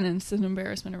 again, it's an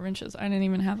embarrassment of riches. I didn't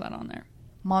even have that on there.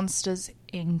 Monsters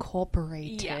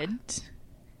Incorporated. Yeah.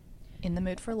 In the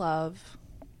Mood for Love.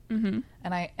 Mm-hmm.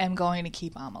 And I am going to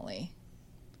keep Amelie.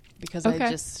 Because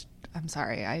I'm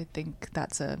sorry, I think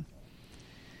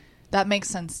that makes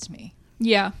sense to me.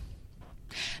 Yeah.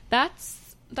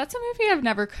 That's a movie I've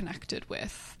never connected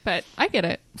with, but I get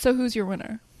it. So who's your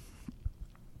winner?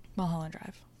 Mulholland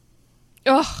Drive.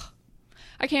 Ugh.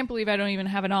 I can't believe I don't even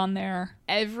have it on there.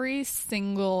 Every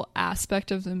single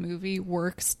aspect of the movie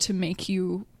works to make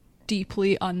you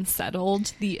deeply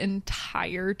unsettled the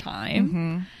entire time.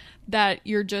 Mm-hmm. That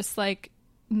you're just like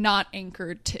not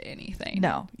anchored to anything.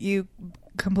 No, you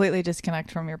completely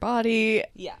disconnect from your body.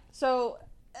 Yeah. So,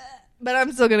 but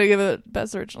I'm still going to give it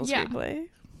Best Original Screenplay.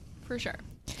 For sure.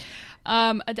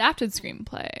 Adapted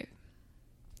Screenplay.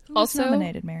 Who was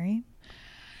nominated, Mary?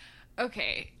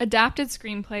 Okay. Adapted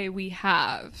Screenplay, we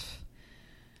have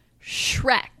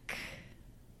Shrek.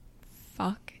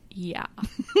 Fuck yeah.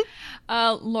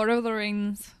 Lord of the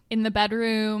Rings, In the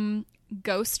Bedroom,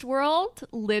 Ghost World,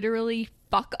 literally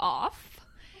fuck off.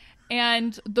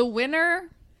 And the winner,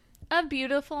 A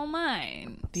Beautiful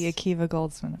Mind. The Akiva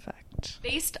Goldsman Effect.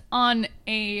 Based on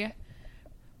a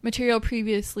material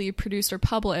previously produced or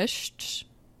published.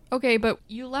 Okay, but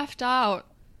you left out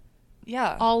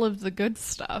all of the good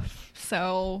stuff.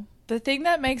 So the thing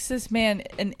that makes this man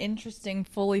an interesting,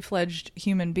 fully fledged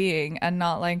human being and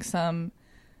not like some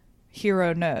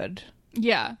hero nerd.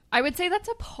 Yeah, I would say that's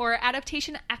a poor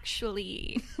adaptation,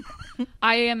 actually.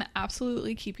 I am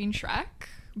absolutely keeping Shrek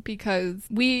because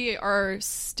we are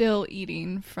still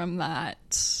eating from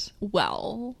that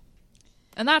well.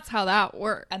 And that's how that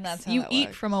works. And that's how you that eat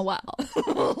works. from a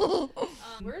well.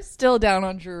 We're still down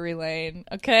on Drury Lane,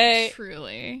 okay?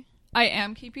 Truly. I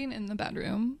am keeping In the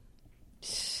Bedroom.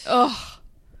 Ugh.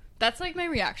 That's like my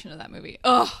reaction to that movie.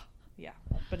 Ugh. Yeah,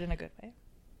 but in a good way.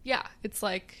 Yeah, it's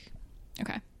like,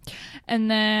 okay.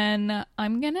 And then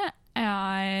I'm going to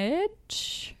add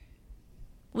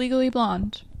Legally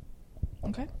Blonde.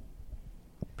 Okay.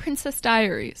 Princess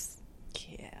Diaries.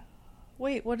 Yeah.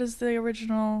 Wait, what is the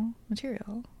original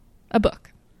material? A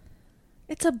book.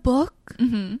 It's a book?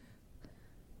 Mm-hmm.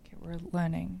 Okay, we're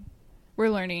learning. We're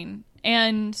learning.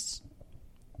 And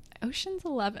Ocean's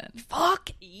 11. Fuck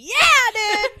yeah,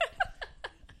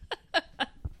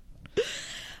 dude!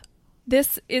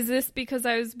 This because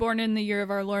I was born in the year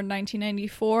of our Lord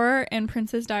 1994 and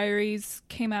Princess Diaries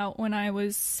came out when I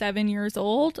was 7 years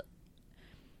old.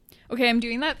 Okay, I'm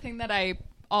doing that thing that I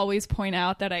always point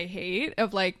out that I hate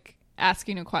of like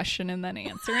asking a question and then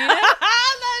answering it.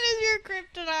 That is your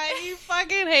kryptonite. You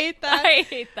fucking hate that. I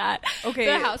hate that. Okay,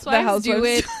 the Housewives do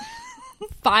it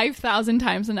 5,000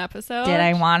 times an episode. Did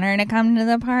I want her to come to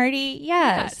the party?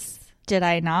 Yes. Did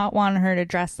I not want her to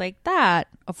dress like that?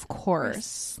 Of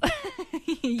course.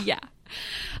 Yeah.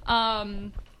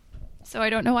 So I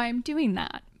don't know why I'm doing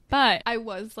that. But I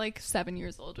was like 7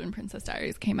 years old when Princess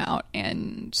Diaries came out,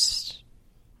 and it's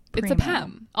a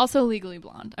PEM. Also Legally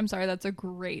Blonde. I'm sorry, that's a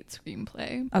great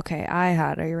screenplay. Okay,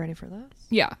 are you ready for this?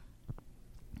 Yeah.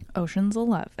 Ocean's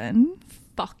 11.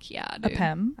 Fuck yeah, dude. A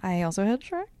PEM. I also had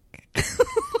Shrek.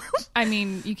 I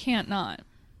mean, you can't not.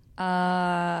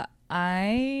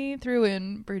 I threw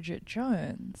in Bridget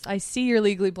Jones. I see you're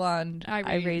Legally Blonde.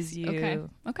 I raise you.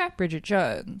 Okay. Bridget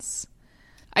Jones.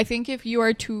 I think if you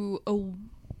are to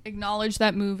acknowledge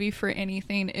that movie for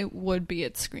anything, it would be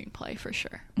its screenplay for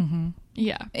sure. Mm-hmm.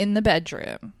 Yeah. In the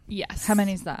Bedroom. Yes. How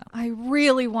many is that? I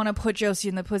really want to put Josie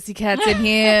and the Pussycats in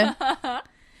here.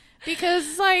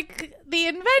 Because, like, the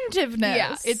inventiveness.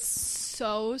 Yeah, it's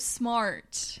so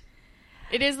smart.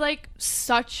 It is, like,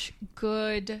 such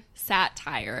good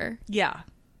satire. Yeah.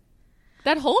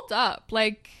 That holds up.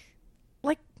 Like,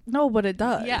 no, but it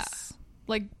does. Yeah.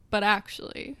 Like, but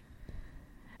actually.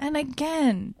 And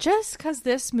again, just because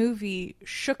this movie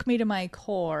shook me to my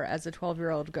core as a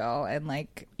 12-year-old girl and,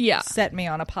 like, set me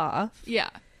on a path. Yeah.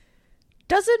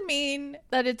 Doesn't mean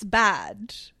that it's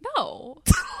bad. No.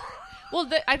 Well,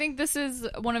 I think this is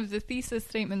one of the thesis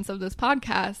statements of this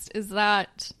podcast, is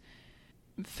that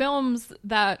films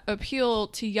that appeal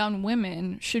to young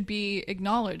women should be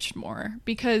acknowledged more,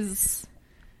 because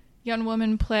young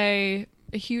women play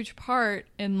a huge part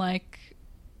in like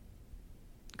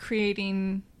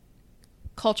creating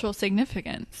cultural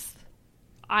significance.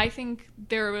 I think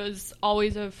there was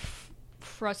always a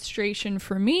frustration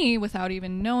for me without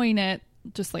even knowing it,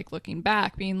 just like looking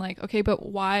back, being like, okay, but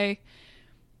why?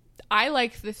 I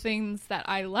like the things that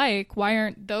I like. Why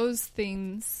aren't those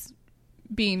things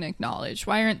being acknowledged?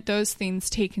 Why aren't those things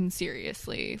taken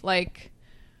seriously? Like,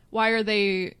 why are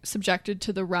they subjected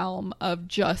to the realm of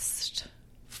just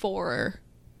for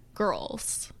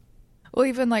girls? Well,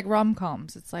 even like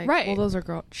rom-coms, it's like, right. Well, those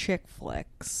are chick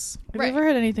flicks. Have right. you ever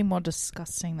heard anything more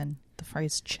disgusting than the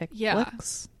phrase chick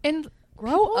flicks? And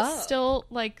Grow people up. still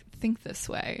like think this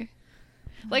way.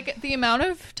 Like, the amount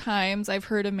of times I've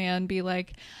heard a man be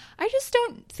like, I just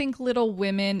don't think Little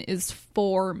Women is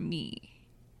for me.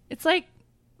 It's like,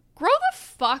 grow the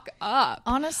fuck up.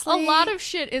 Honestly, a lot of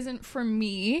shit isn't for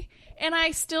me, and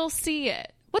I still see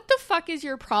it. What the fuck is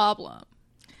your problem?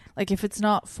 Like, if it's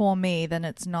not for me, then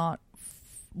it's not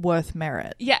worth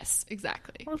merit. Yes,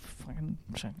 exactly. What a fucking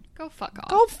shit. Go fuck off.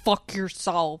 Go fuck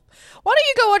yourself. Why don't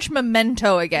you go watch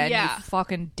Memento again, Yeah. you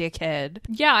fucking dickhead?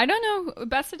 Yeah, I don't know.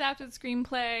 Best adapted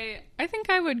screenplay, I think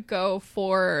I would go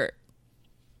for,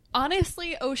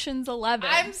 honestly, Ocean's 11.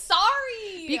 I'm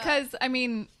sorry. Because, I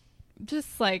mean,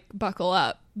 just like buckle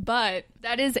up. But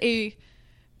that is a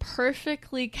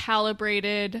perfectly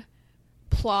calibrated,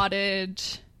 plotted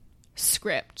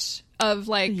script of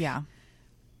like, Yeah.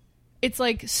 it's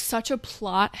like such a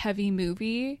plot heavy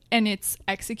movie, and it's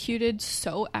executed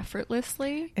so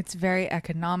effortlessly. It's very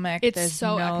economic. It's There's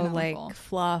so no economical. like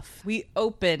fluff. We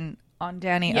open on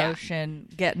Danny Yeah. Ocean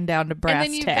getting down to brass And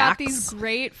then you've tacks. got these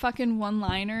great fucking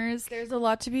one-liners. There's a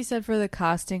lot to be said for the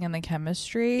casting and the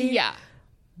chemistry. Yeah.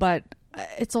 But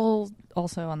it's all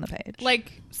also on the page.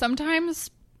 Like,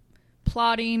 sometimes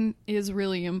plotting is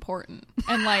really important.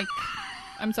 And like,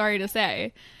 I'm sorry to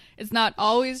say, it's not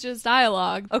always just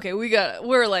dialogue. Okay, we've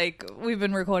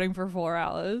been recording for 4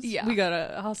 hours. Yeah. We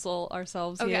gotta hustle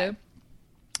ourselves Okay. here.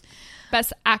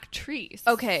 Best actress.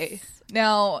 Okay.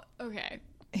 Now, Okay.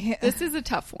 This is a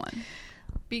tough one.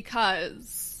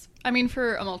 Because, I mean,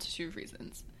 for a multitude of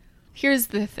reasons. Here's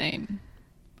the thing.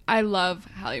 I love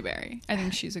Halle Berry. I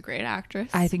think she's a great actress.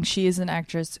 I think she is an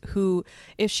actress who,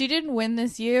 if she didn't win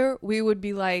this year, we would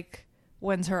be like,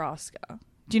 when's her Oscar?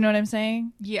 Do you know what I'm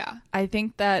saying? Yeah. I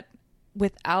think that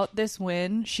without this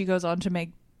win, she goes on to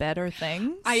make better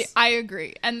things. I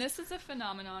agree. And this is a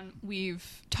phenomenon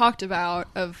we've talked about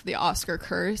of the Oscar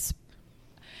curse.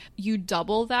 You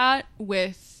double that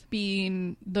with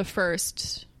being the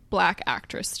first Black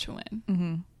actress to win.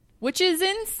 Mm-hmm. Which is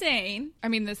insane. I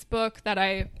mean, this book that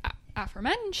I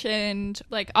aforementioned,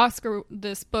 like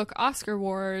this book, Oscar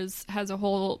Wars, has a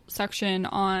whole section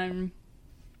on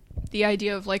the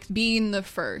idea of like being the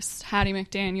first. Hattie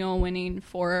McDaniel winning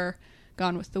for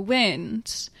Gone with the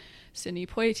Wind. Sidney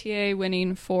Poitier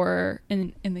winning for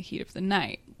In the Heat of the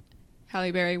Night.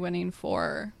 Halle Berry winning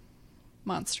for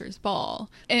Monsters Ball.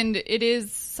 And it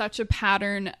is such a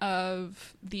pattern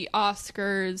of the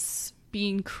Oscars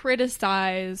being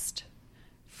criticized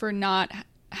for not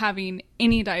having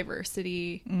any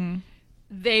diversity.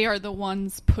 They are the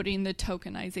ones putting the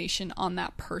tokenization on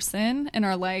that person and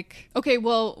are like, okay,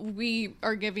 well, we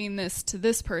are giving this to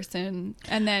this person,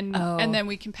 and then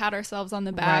we can pat ourselves on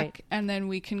the back, Right. and then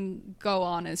we can go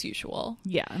on as usual.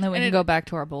 Yeah, and then we And can it- go back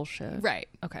to our bullshit. Right.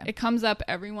 Okay. It comes up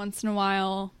every once in a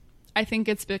while. I think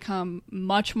it's become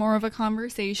much more of a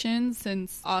conversation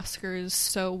since Oscars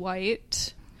so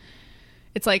white.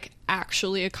 It's like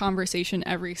actually a conversation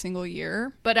every single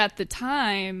year. But at the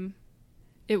time,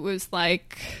 it was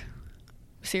like,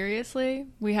 seriously?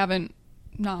 We haven't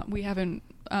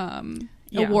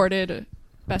awarded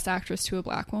Best Actress to a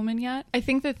Black woman yet. I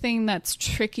think the thing that's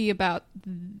tricky about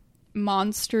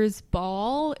Monsters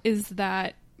Ball is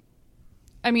that,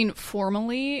 I mean,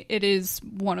 formally, it is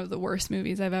one of the worst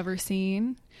movies I've ever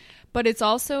seen. But it's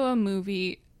also a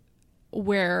movie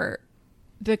where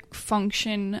the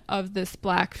function of this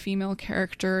Black female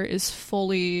character is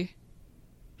fully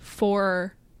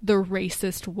for the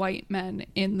racist white men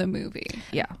in the movie.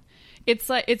 Yeah. It's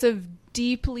like, it's a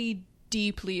deeply,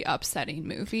 deeply upsetting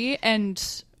movie,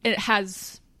 and it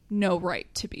has no right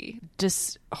to be.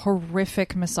 Just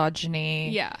horrific misogyny.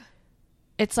 Yeah.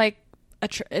 It's like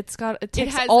it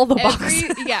takes has all the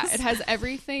boxes. Yeah, it has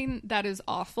everything that is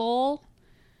awful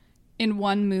in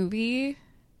one movie.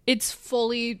 It's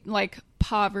fully like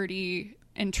poverty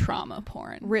and trauma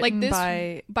porn. Written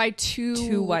by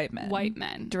two white men. White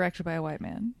men. Directed by a white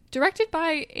man. Directed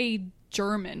by a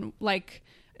German, like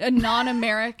a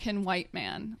non-American white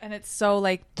man. And it's so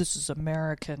like, this is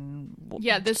American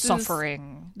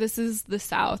suffering. This is the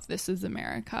South. This is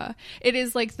America. It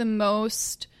is like the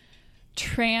most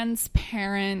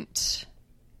transparent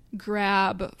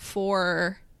grab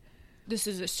for, this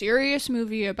is a serious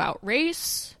movie about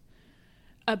race,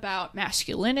 about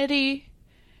masculinity.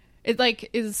 It like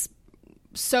is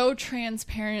so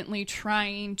transparently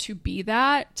trying to be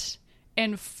that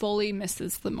and fully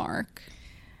misses the mark.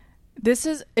 This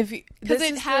is because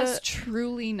it has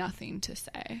truly nothing to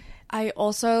say. I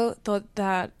also thought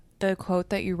that the quote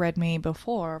that you read me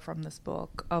before from this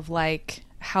book of like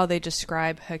how they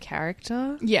describe her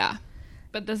character. Yeah.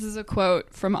 But this is a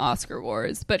quote from Oscar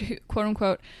Wars, but who, quote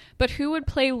unquote, but who would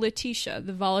play Letitia,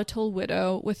 the volatile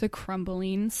widow with a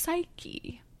crumbling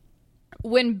psyche?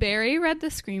 When Barry read the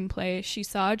screenplay, she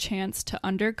saw a chance to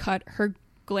undercut her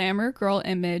glamour girl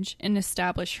image and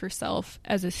establish herself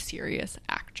as a serious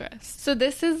actress. So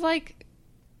this is where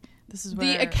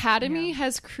the Academy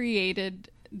has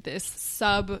created this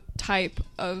subtype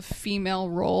of female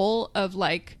role of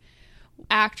like,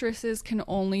 actresses can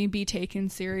only be taken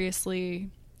seriously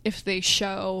if they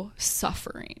show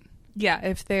suffering. Yeah,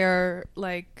 if they're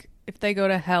like, if they go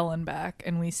to hell and back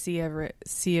and we see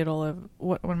it all.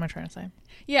 What am I trying to say?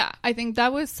 Yeah, I think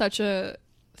that was such a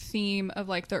theme of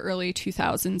like the early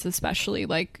 2000s, especially.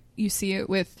 Like you see it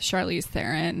with Charlize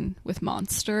Theron with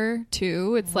Monster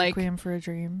too. It's Requiem for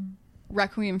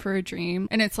a Dream.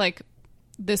 And it's like,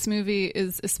 this movie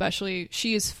is especially,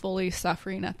 she is fully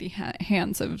suffering at the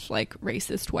hands of like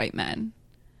racist white men.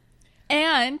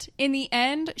 And in the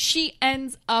end, she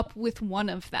ends up with one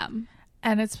of them.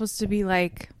 And it's supposed to be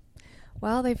like,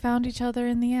 well, they found each other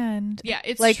in the end. Yeah,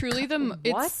 it's like, truly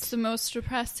it's the most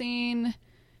depressing.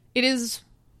 It is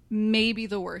maybe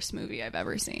the worst movie I've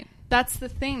ever seen. That's the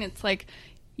thing. It's like,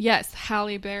 yes,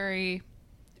 Halle Berry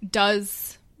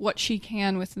does what she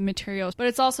can with the materials, but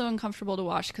it's also uncomfortable to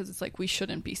watch because it's like, we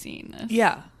shouldn't be seeing this.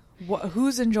 Yeah.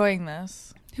 Who's enjoying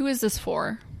this? Who is this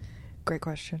for? Great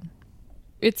question.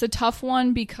 It's a tough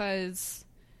one because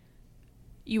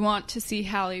you want to see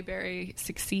Halle Berry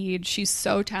succeed. She's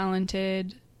so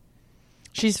talented.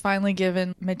 She's finally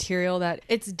given material that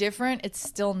it's different. It's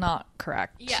still not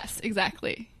correct. Yes,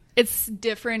 exactly. It's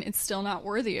different. It's still not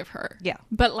worthy of her. Yeah.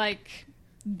 But like,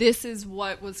 this is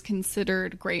what was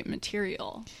considered great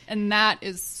material. And that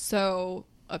is so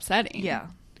upsetting. Yeah.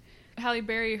 Halle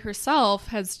Berry herself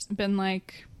has been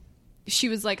like, she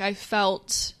was like, I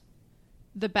felt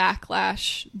the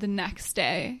backlash the next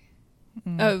day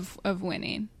of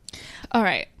winning. All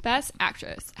right. Best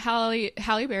Actress. Halle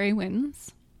Berry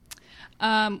wins.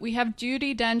 We have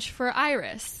Judi Dench for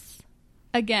Iris.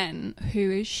 Again, who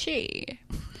is she?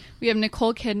 We have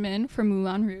Nicole Kidman for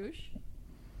Moulin Rouge.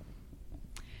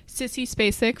 Sissy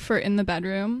Spacek for In the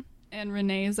Bedroom, and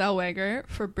Renee Zellweger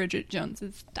for Bridget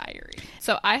Jones's Diary.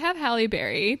 So I have Halle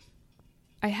Berry.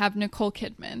 I have Nicole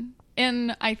Kidman.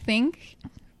 And I think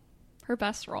her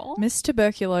best role, Miss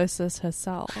Tuberculosis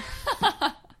herself.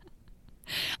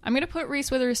 I'm going to put Reese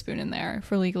Witherspoon in there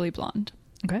for Legally Blonde.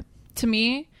 Okay. To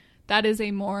me, that is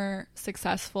a more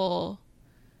successful,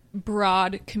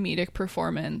 broad comedic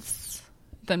performance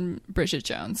than Bridget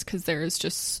Jones, because there is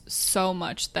just so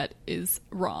much that is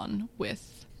wrong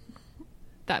with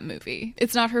that movie.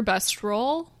 It's not her best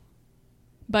role,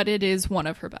 but it is one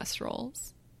of her best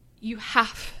roles. You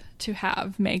have to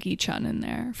have Maggie Chun in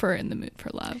there for In the Mood for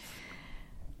Love.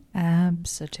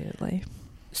 Absolutely.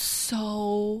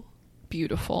 So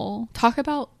beautiful. Talk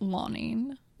about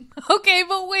longing. Okay,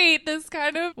 but wait, this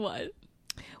kind of... What?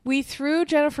 We threw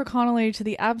Jennifer Connelly to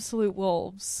the absolute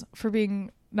wolves for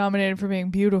being nominated for being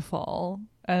beautiful,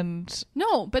 and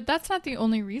no, but that's not the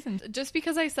only reason. Just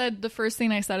because I said the first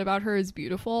thing I said about her is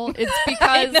beautiful, it's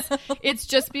because it's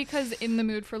just because In the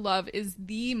Mood for Love is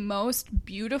the most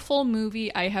beautiful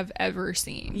movie I have ever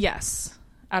seen. Yes,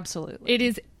 absolutely. It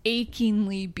is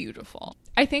achingly beautiful.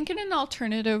 I think in an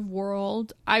alternative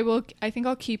world, I think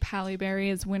I'll keep Halle Berry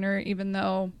as winner, even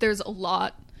though there's a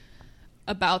lot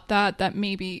about that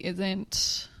maybe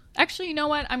isn't. Actually, you know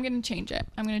what? I'm going to change it.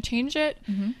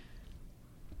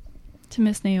 To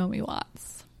Miss Naomi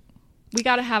Watts. We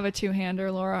got to have a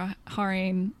two-hander, Laura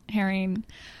Herring,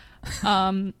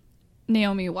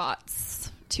 Naomi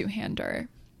Watts two-hander.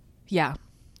 Yeah.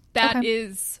 That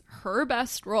is her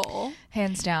best role.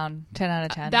 Hands down, 10 out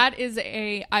of 10. That is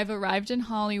I've arrived in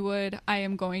Hollywood. I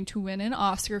am going to win an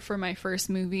Oscar for my first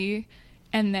movie.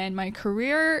 And then my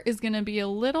career is going to be a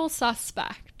little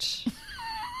suspect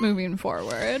moving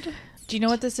forward. Do you know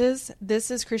what this is?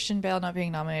 This is Christian Bale not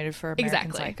being nominated for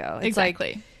American Psycho. It's like,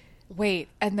 wait,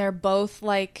 and they're both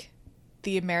like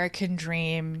the American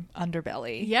Dream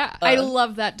underbelly. Yeah, I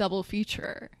love that double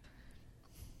feature.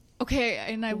 Okay,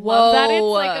 and I love that it's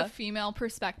like a female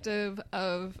perspective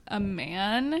of a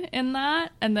man in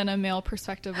that, and then a male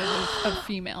perspective of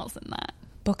females in that.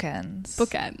 Bookends.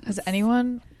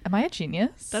 Bookends. Am I a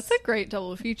genius? That's a great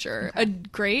double feature. Okay. A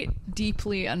great,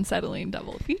 deeply unsettling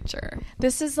double feature.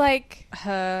 This is like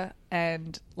Her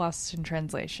and Lost in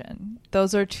Translation.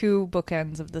 Those are two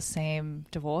bookends of the same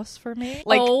divorce for me.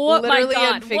 Like, literally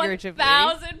and figuratively.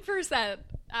 1000%.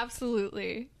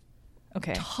 Absolutely.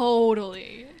 Okay.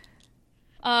 Totally.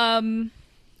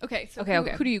 Okay, so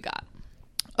who do you got?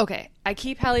 Okay, I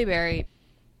keep Halle Berry.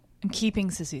 I'm keeping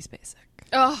Sissy Spacek.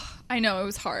 Oh, I know, it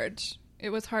was hard.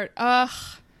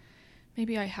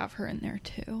 Maybe I have her in there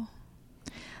too.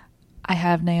 I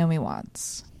have Naomi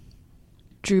Watts.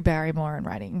 Drew Barrymore in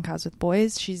Riding in Cars with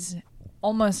Boys. She's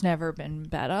almost never been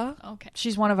better. Okay.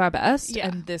 She's one of our best,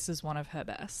 and this is one of her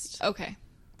best. Okay.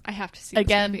 I have to see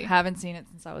Again, this movie. haven't seen it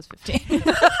since I was 15.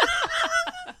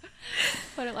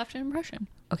 But it left an impression.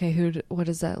 Okay, what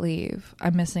does that leave?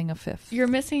 I'm missing a fifth. You're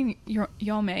missing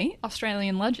your mate,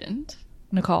 Australian legend.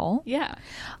 Nicole? Yeah.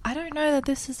 I don't know that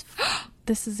this is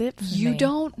it for You me.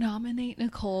 don't nominate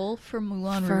Nicole for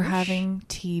Moulin Rouge? For having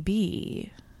TB.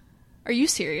 Are you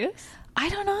serious? I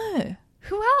don't know.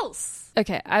 Who else?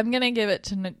 Okay, I'm going to give it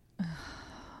to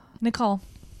Nicole.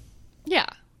 Yeah.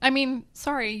 I mean,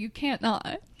 sorry, you can't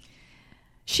not.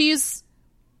 She's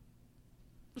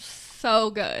so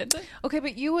good. Okay,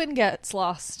 but Ewan gets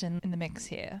lost in the mix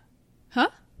here. Huh?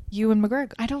 Ewan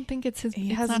McGregor. I don't think it's his... He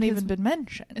hasn't even been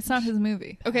mentioned. It's not his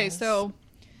movie. Okay, so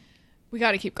we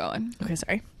got to keep going. Okay,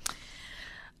 sorry.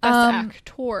 Best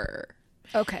actor.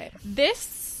 Okay.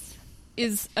 This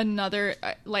is another...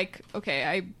 okay,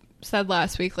 I said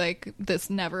last week, this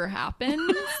never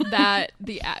happens, that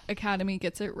the Academy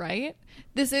gets it right.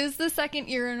 This is the second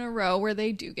year in a row where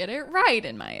they do get it right,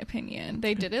 in my opinion.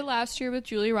 They did it last year with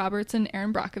Julia Roberts and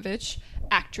Erin Brockovich.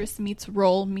 Actress meets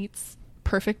role meets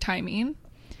perfect timing.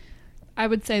 I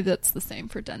would say that's the same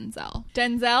for Denzel.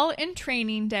 Denzel in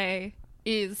Training Day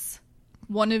is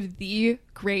one of the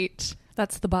great...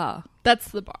 That's the bar. That's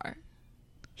the bar.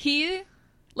 He...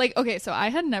 okay, so I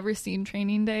had never seen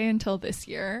Training Day until this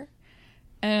year.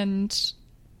 And...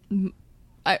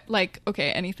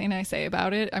 anything I say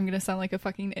about it, I'm gonna sound like a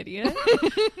fucking idiot.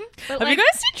 But have you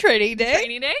guys seen Training Day?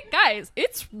 Training Day? Guys,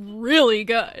 it's really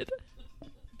good.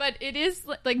 But it is,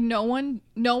 no one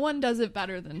does it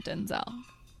better than Denzel.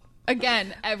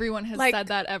 Again, everyone has said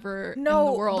that ever in the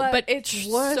world. But it's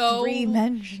worth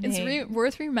re-mentioning. It's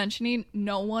worth re-mentioning.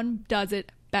 No one does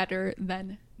it better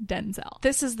than Denzel.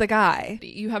 This is the guy.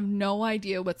 You have no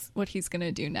idea what he's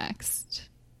gonna do next.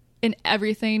 And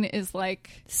everything is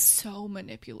so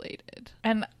manipulated.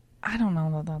 And I don't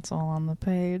know that that's all on the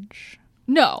page.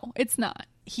 No, it's not.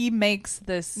 He makes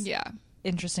this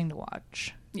interesting to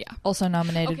watch. Yeah. Also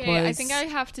nominated was... I think I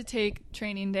have to take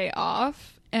Training Day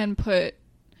off and put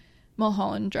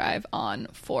Mulholland Drive on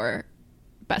for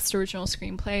Best Original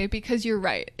Screenplay, because you're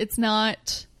right. It's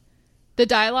not... The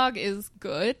dialogue is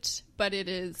good, but it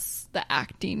is the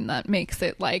acting that makes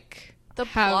it The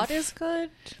plot is good?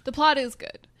 The plot is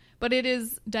good. But it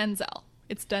is Denzel.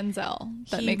 It's Denzel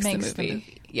that makes the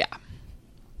movie. Yeah.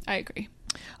 I agree.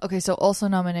 Okay, so also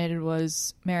nominated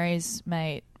was Mary's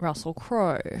mate, Russell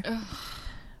Crowe.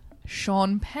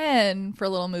 Sean Penn for a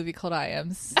little movie called I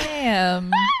Am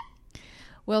Sam.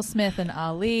 Will Smith and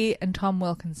Ali, and Tom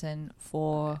Wilkinson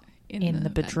for In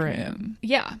the Bedroom.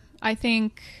 Yeah. I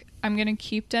think I'm going to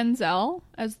keep Denzel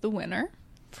as the winner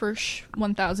for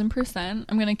 1,000%.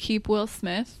 I'm going to keep Will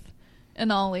Smith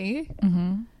and Ali.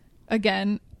 Mm-hmm.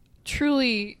 Again,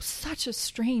 truly such a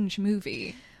strange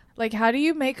movie. How do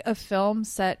you make a film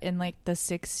set in the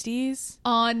 60s?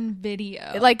 On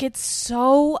video. It's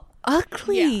so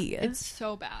ugly. Yeah, it's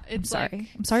so bad. I'm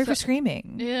sorry for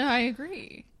screaming. Yeah, I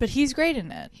agree. But he's great in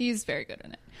it. He's very good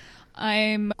in it.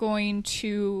 I'm going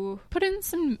to put in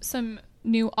some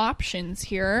new options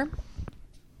here.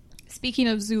 Speaking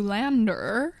of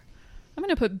Zoolander, I'm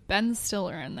going to put Ben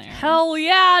Stiller in there. Hell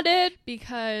yeah, dude!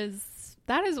 Because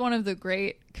that is one of the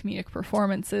great comedic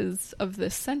performances of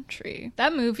this century.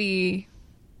 That movie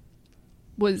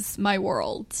was my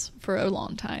world for a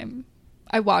long time.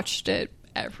 I watched it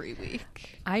every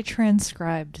week. I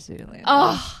transcribed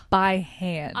Zoolander by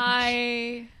hand.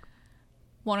 I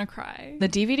want to cry. The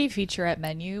DVD featurette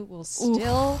menu will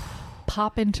still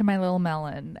pop into my little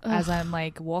melon as I'm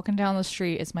walking down the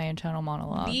street. It's my internal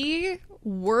monologue. The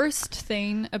worst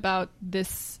thing about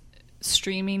this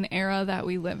streaming era that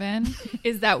we live in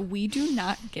is that we do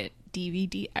not get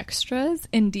DVD extras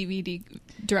and DVD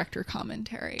director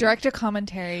commentary. Director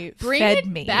commentary Bring fed it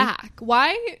me back.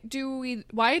 Why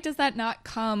does that not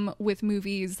come with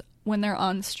movies when they're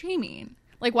on streaming?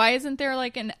 Like, why isn't there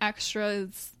like an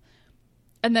extras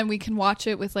and then we can watch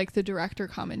it with like the director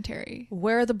commentary?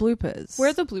 Where are the bloopers? Where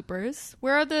are the bloopers?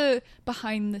 Where are the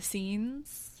behind the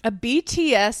scenes? A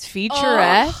BTS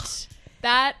featurette.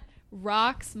 That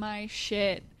rocks my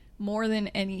shit more than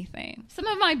anything. Some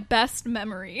of my best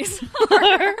memories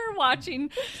are watching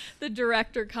the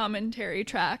director commentary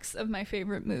tracks of my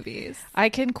favorite movies. I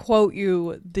can quote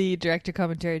you the director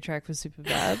commentary track for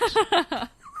Superbad.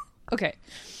 Okay.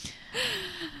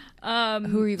 Who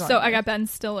are you going So with? I got Ben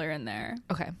Stiller in there.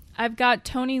 Okay. I've got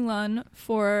Tony Lunn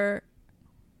for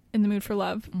In the Mood for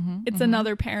Love. It's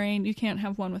another pairing. You can't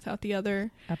have one without the other.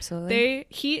 Absolutely.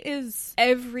 He is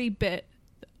every bit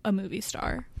a movie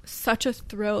star. Such a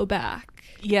throwback.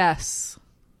 Yes.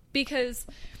 Because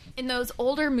in those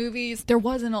older movies, there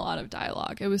wasn't a lot of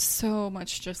dialogue. It was so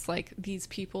much just like these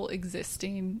people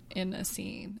existing in a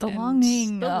scene. The And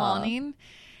longing. The longing.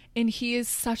 And he is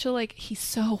such a, like, he's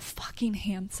so fucking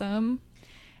handsome.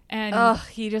 And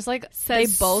He just like, they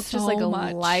says both just like so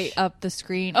much. light up the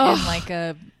screen in like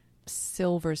a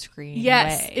silver screen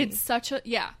yes, way. it's such a,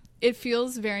 it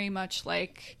feels very much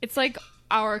like, it's like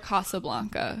our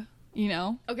Casablanca. You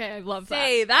know? Okay, I love that.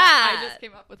 Say that. I just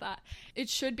came up with that. It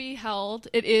should be held.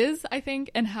 It is, I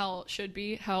think, and hell should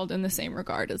be held in the same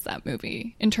regard as that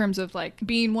movie in terms of like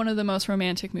being one of the most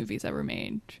romantic movies ever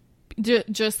made.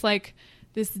 Just like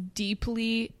this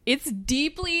it's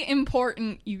deeply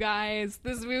important, you guys.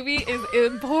 This movie is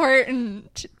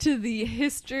important to the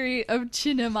history of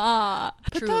cinema.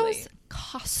 Put those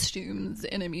costumes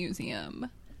in a museum.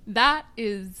 That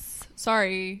is,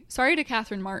 sorry to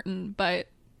Catherine Martin, but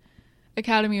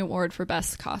Academy Award for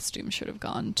Best Costume should have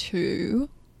gone to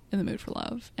In the Mood for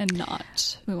Love and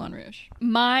not Moulin Rouge.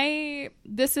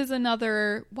 This is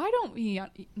another, why don't we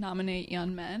nominate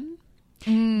young men?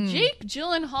 Jake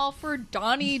Gyllenhaal for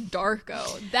Donnie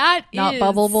Darko. That not is...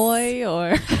 Bubble Boy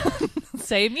or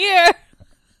same year.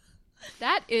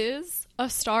 That is A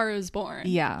Star Is Born.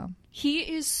 Yeah. He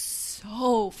is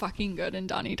so fucking good in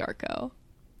Donnie Darko.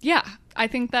 Yeah, I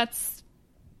think that's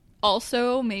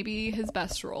also maybe his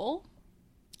best role.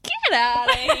 Get out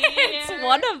of here. It's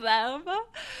one of them.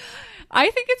 I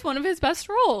think it's one of his best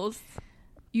roles.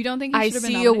 You don't think he should have been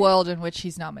see nominated? a world in which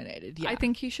he's nominated. Yeah. I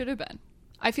think he should have been.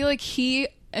 I feel like he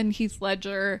and Heath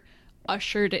Ledger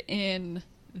ushered in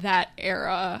that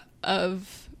era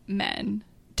of men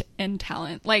and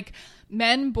talent. Like,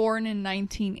 men born in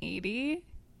 1980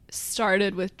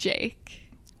 started with Jake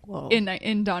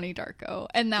in Donnie Darko.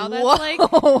 And now that's like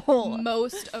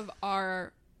most of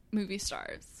our movie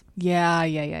stars. Yeah.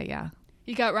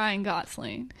 You got Ryan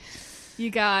Gosling. You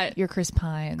got Your Chris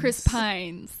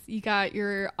Pines. You got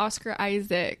your Oscar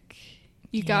Isaac.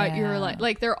 You got your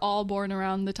like they're all born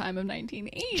around the time of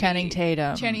 1980. Channing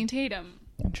Tatum.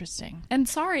 Interesting. And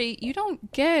sorry, you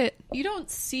don't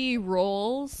see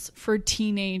roles for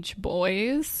teenage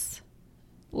boys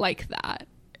like that.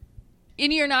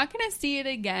 And you're not going to see it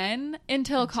again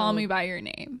until Call Me By Your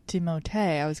Name.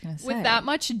 Timothée, I was going to say. With that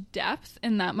much depth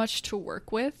and that much to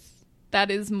work with, that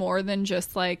is more than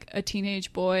just like a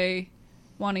teenage boy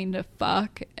wanting to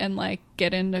fuck and like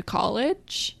get into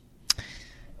college.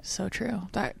 So true.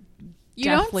 That You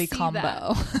deathly don't see combo.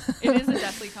 that. It is a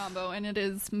deathly combo, and it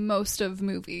is most of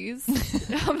movies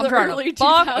of I'm the trying early to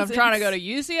fuck. 2000s. I'm trying to go to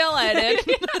UCLA.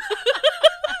 Dude.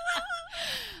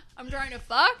 I'm trying to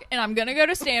fuck, and I'm gonna go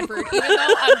to Stanford, even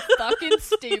though I'm fucking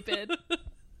stupid.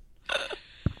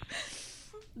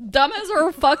 Dumb as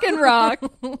a fucking rock,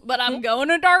 but I'm going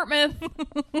to Dartmouth.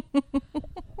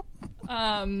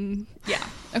 Yeah.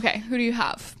 Okay, who do you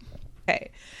have?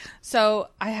 Okay. So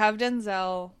I have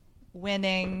Denzel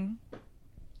winning.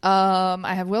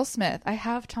 I have Will Smith. I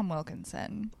have Tom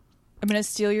Wilkinson. I'm going to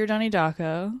steal your Donnie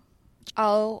Darko.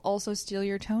 I'll also steal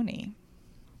your Tony.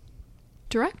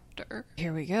 Director.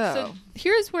 Here we go. So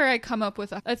here's where I come up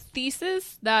with a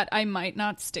thesis that I might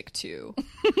not stick to.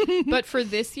 But for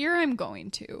this year, I'm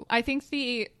going to. I think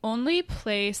the only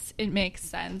place it makes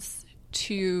sense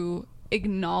to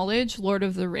acknowledge Lord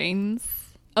of the Rings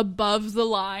above the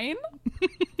line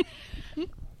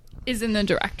is in the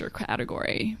director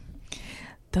category.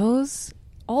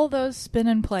 All those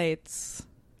spinning plates.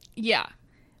 Yeah.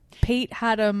 Pete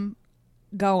had them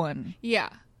going. Yeah.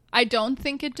 I don't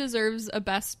think it deserves a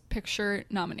Best Picture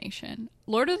nomination.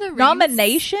 Lord of the Rings...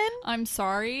 Nomination? I'm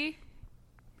sorry.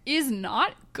 Is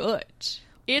not good.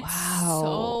 It's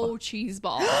so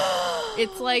cheeseball.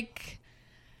 It's like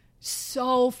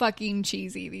So fucking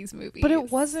cheesy, these movies. But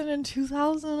it wasn't in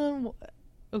 2000.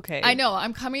 Okay. I know.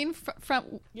 I'm coming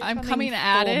I'm coming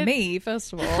at it. Me,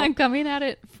 first of all. I'm coming at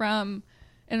it from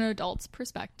an adult's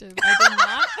perspective. I did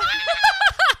not.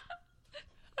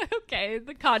 Okay,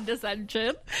 the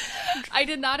condescension. I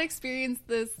did not experience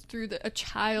this through a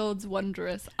child's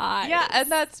wondrous eyes. Yeah,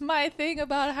 and that's my thing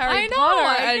about Harry I know,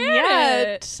 Potter. I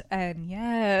get and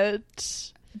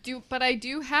yet. But I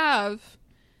do have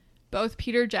both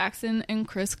Peter Jackson and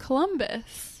Chris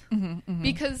Columbus.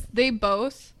 Because they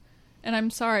both, and I'm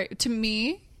sorry, to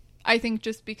me, I think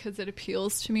just because it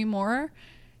appeals to me more,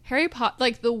 Harry Potter,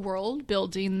 like the world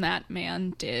building that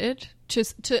man did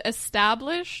to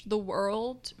establish the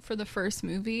world for the first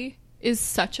movie is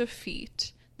such a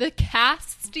feat. The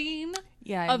casting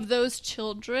of those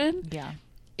children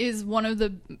is one of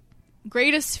the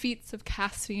greatest feats of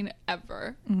casting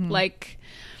ever. Like,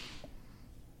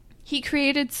 he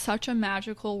created such a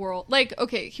magical world. Like,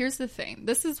 okay, here's the thing.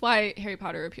 This is why Harry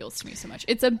Potter appeals to me so much.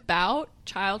 It's about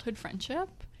childhood friendship.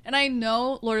 And I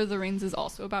know Lord of the Rings is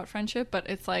also about friendship, but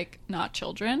it's like not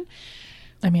children.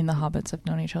 I mean, the hobbits have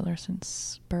known each other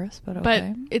since birth, but okay.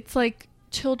 But it's like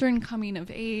children coming of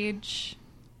age.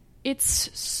 It's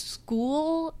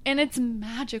school, and it's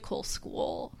magical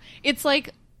school. It's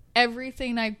like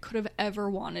everything I could have ever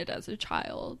wanted as a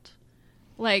child.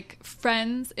 Like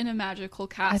friends in a magical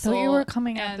castle. I thought you were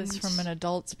coming at this from an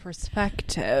adult's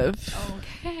perspective.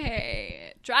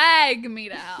 Okay. Drag me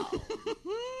down.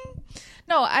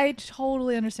 No, I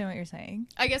totally understand what you're saying.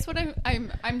 I guess what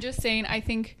I'm just saying, I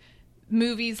think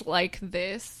movies like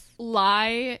this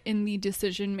lie in the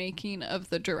decision making of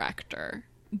the director.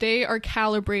 They are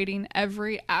calibrating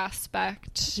every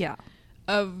aspect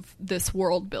of this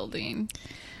world building.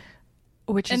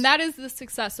 And that is the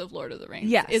success of Lord of the Rings.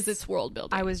 Yes. Is its world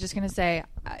building. I was just going to say,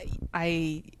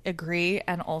 I agree,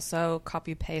 and also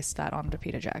copy paste that onto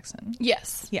Peter Jackson.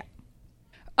 Yes. Yeah.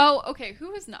 Oh, okay.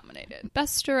 Who was nominated?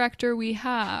 Best director, we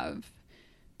have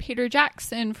Peter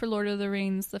Jackson for Lord of the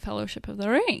Rings, The Fellowship of the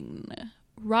Ring.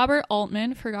 Robert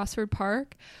Altman for Gosford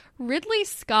Park. Ridley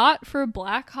Scott for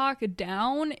Black Hawk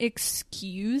Down.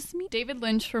 Excuse me. David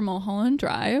Lynch for Mulholland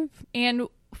Drive. And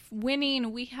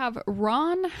winning, we have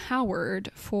Ron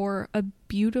Howard for A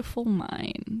Beautiful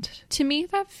Mind. To me,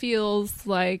 that feels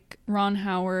like Ron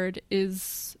Howard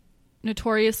is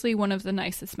notoriously one of the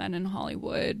nicest men in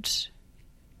Hollywood.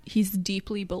 He's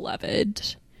deeply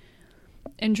beloved.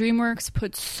 And DreamWorks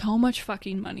put so much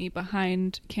fucking money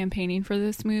behind campaigning for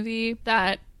this movie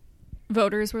that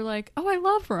voters were like, oh, I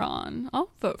love Ron.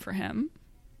 I'll vote for him.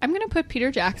 I'm going to put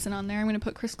Peter Jackson on there. I'm going to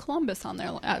put Chris Columbus on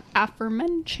there,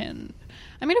 aforementioned.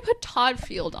 I'm going to put Todd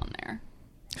Field on there.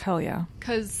 Hell yeah.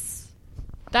 Because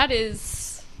that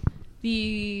is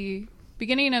the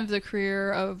beginning of the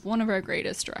career of one of our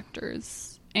greatest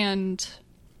directors. And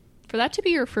for that to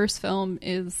be your first film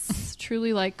is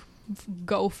truly like,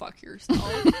 go fuck yourself.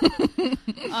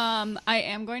 I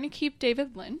am going to keep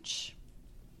David Lynch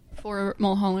for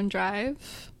Mulholland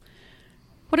Drive.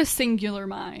 What a singular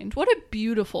mind. What a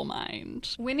beautiful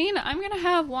mind. Winning, I'm going to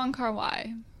have Wong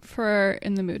Kar-wai for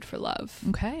In the Mood for Love.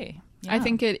 Okay. Yeah. I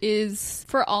think it is,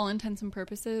 for all intents and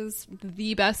purposes,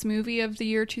 the best movie of the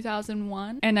year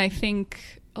 2001. And I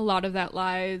think a lot of that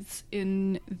lies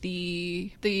in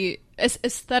the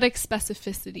aesthetic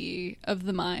specificity of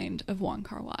the mind of Wong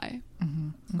Kar-wai.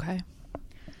 Mm-hmm. Okay.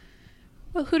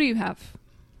 Well, who do you have?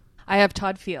 I have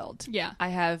Todd Field. Yeah. I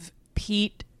have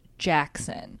Pete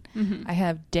Jackson. Mm-hmm. I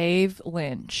have Dave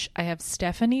Lynch. I have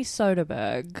Stephanie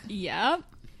Soderbergh. Yep.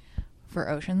 For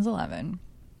Ocean's 11.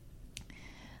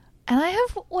 And I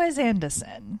have Wes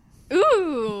Anderson.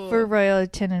 Ooh. For Royal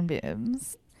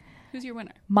Tenenbaums. Who's your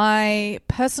winner? My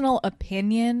personal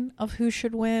opinion of who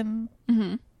should win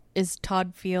is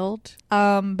Todd Field.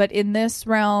 But in this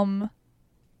realm,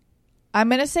 I'm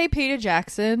going to say Peter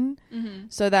Jackson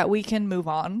so that we can move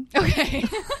on. Okay.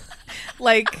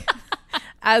 Like,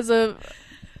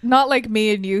 not like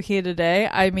me and you here today.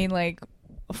 I mean, like,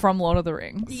 from Lord of the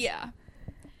Rings. Yeah.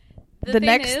 The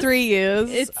next 3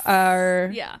 years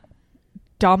are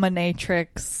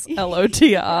dominatrix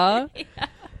LOTR. Yeah.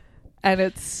 And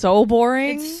it's so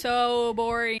boring. It's so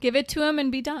boring. Give it to him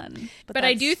and be done. But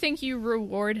I do think you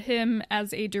reward him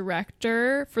as a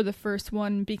director for the first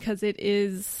one because it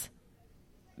is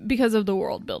because of the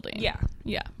world building. Yeah.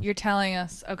 Yeah. You're telling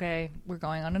us, okay, we're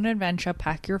going on an adventure.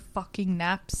 Pack your fucking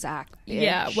knapsack, bitch.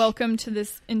 Yeah. Welcome to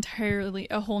this entirely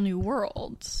a whole new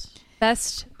world.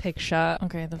 Best picture.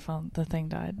 Okay, the thing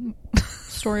died.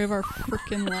 Story of our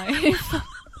freaking life.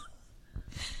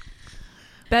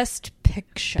 Best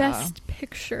picture. Best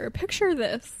picture. Picture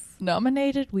this.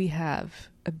 Nominated, we have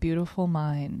A Beautiful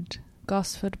Mind,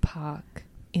 Gosford Park,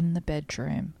 In the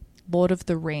Bedroom, Lord of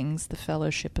the Rings, The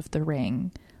Fellowship of the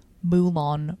Ring,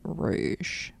 Moulin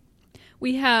Rouge.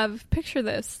 We have, picture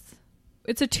this.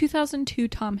 It's a 2002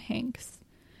 Tom Hanks.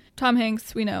 Tom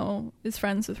Hanks, we know, is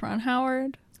friends with Ron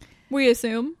Howard. We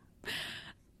assume.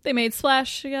 They made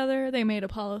Splash together. They made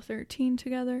Apollo 13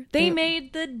 together. They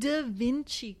made the Da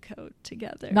Vinci Code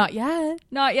together. Not yet.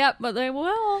 Not yet, but they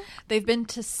will. They've been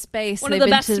to space. One of the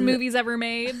best movies ever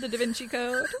made, the Da Vinci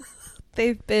Code.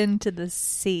 They've been to the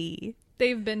sea.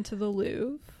 They've been to the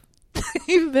Louvre.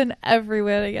 They've been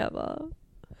everywhere together.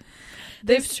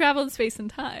 They've traveled space and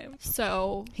time.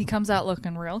 So he comes out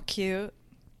looking real cute.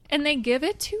 And they give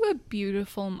it to a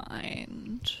beautiful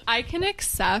mind. I can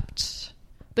accept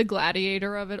the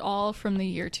gladiator of it all from the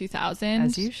year 2000.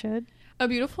 As you should. A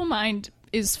Beautiful Mind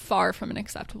is far from an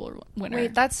acceptable winner.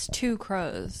 Wait, that's two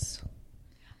crows.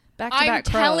 I'm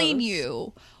telling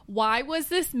you, why was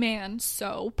this man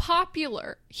so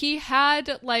popular? He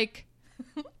had like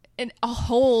a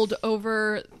hold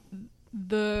over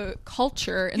the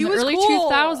culture in the early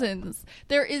 2000s.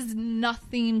 There is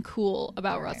nothing cool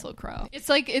about Russell Crowe. It's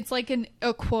like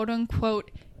a quote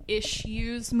unquote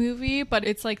issues movie, but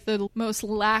it's like the most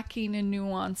lacking in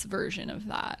nuance version of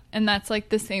that. And that's like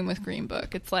the same with Green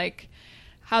Book. It's like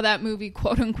how that movie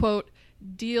quote unquote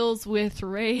deals with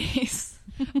race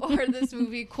or this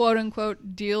movie quote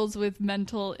unquote deals with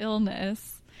mental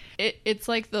illness. It's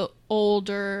like the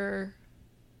older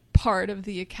part of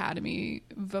the Academy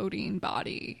voting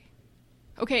body.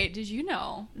 Okay, did you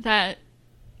know that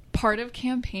part of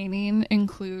campaigning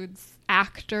includes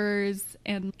actors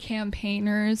and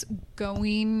campaigners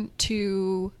going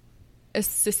to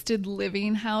assisted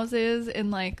living houses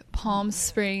in like Palm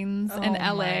Springs and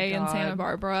LA and Santa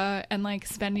Barbara and like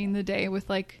spending the day with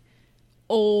like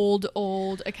old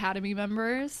Academy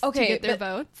members to get their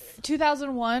votes?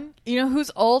 2001, you know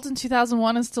who's old in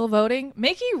 2001 and still voting?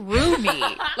 Mickey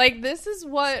Rooney. Like, this is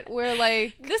what we're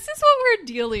like. This is what we're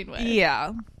dealing with.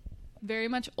 Yeah. Very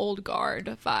much old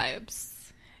guard vibes.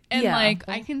 And like,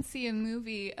 I can see a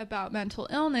movie about mental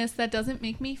illness that doesn't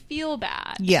make me feel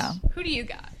bad. Yeah. Who do you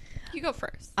got? You go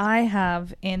first. I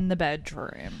have In the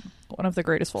Bedroom, one of the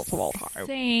greatest faults of all time.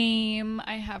 Same.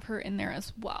 I have her in there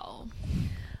as well.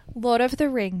 Lord of the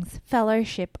Rings,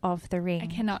 Fellowship of the Ring. I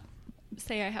cannot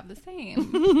say I have the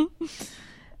same.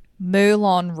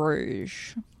 Moulin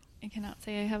Rouge. I cannot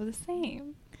say I have the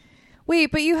same.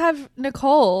 Wait, but you have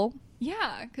Nicole.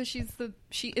 Yeah, because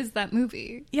she is that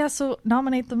movie. Yeah, so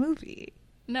nominate the movie.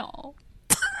 No.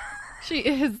 She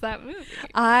is that movie.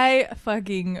 I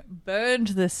fucking burned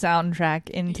this soundtrack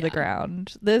into the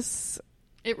ground.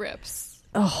 It rips.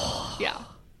 Oh. Yeah.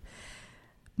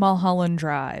 Mulholland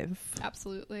Drive.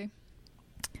 Absolutely.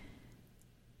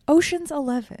 Ocean's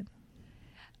 11.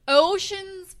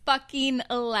 Ocean's fucking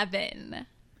 11.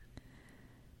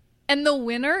 And the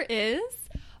winner is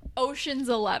Ocean's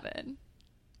 11.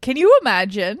 Can you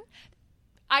imagine?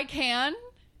 I can,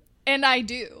 and I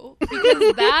do,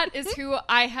 because that is who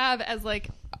I have as like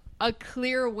a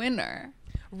clear winner.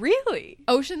 Really?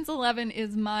 Ocean's 11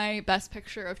 is my best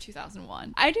picture of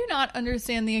 2001. I do not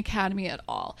understand the Academy at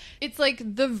all. It's like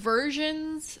the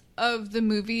versions of the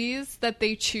movies that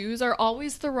they choose are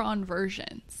always the wrong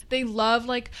versions. They love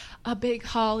like a big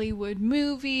Hollywood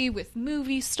movie with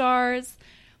movie stars,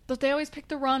 but they always pick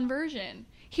the wrong version.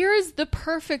 Here is the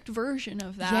perfect version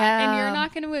of that, and you're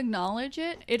not going to acknowledge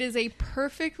it. It is a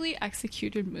perfectly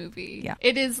executed movie. Yeah.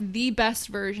 It is the best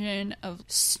version of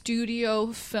studio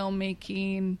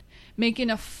filmmaking, making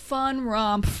a fun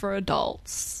romp for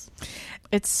adults.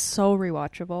 It's so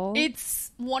rewatchable.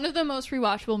 It's one of the most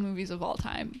rewatchable movies of all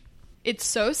time. It's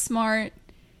so smart.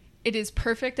 It is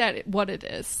perfect at what it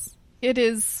is. It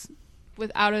is,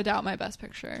 without a doubt, my best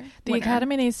picture. The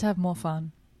Academy needs to have more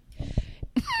fun.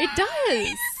 It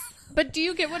does. But do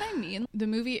you get what I mean? The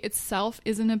movie itself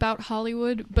isn't about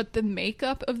Hollywood, but the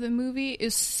makeup of the movie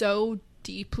is so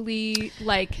deeply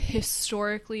like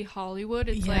historically Hollywood.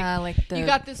 It's like you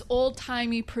got this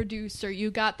old-timey producer,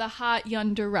 you got the hot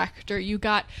young director, you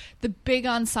got the big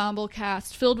ensemble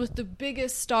cast filled with the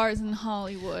biggest stars in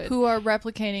Hollywood who are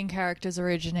replicating characters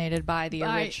originated by the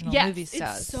original movie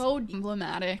stars. It's so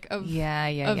emblematic of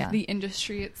the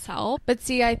industry itself. But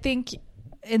see, I think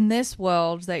in this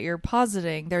world that you're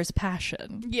positing, there's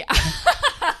passion. Yeah.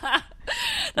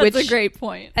 That's a great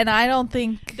point. And I don't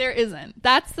think there isn't.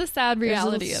 That's the sad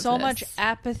reality of this. So much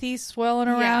apathy swirling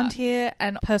around here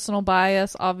and personal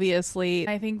bias, obviously.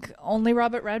 I think only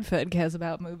Robert Redford cares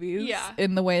about movies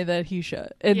in the way that he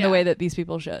should, in the way that these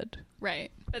people should.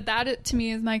 Right. But that, to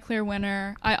me, is my clear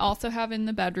winner. I also have In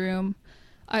the Bedroom.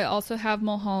 I also have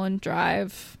Mulholland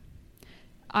Drive.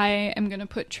 I am going to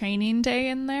put Training Day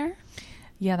in there.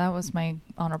 Yeah, that was my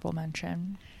honorable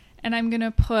mention. And I'm going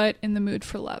to put In the Mood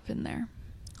for Love in there.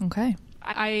 Okay.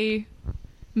 I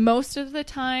most of the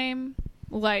time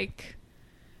like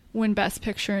when Best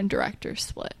Picture and Director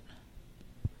split.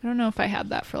 I don't know if I had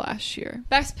that for last year.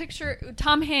 Best Picture,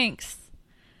 Tom Hanks.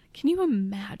 Can you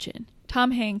imagine Tom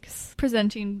Hanks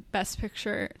presenting Best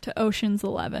Picture to Ocean's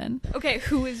 11? Okay,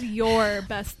 who is your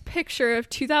Best Picture of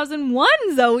 2001,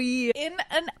 Zoe? In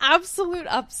an absolute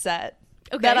upset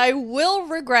that I will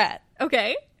regret.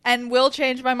 Okay. And will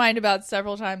change my mind about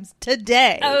several times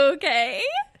today. Okay.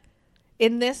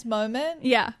 In this moment,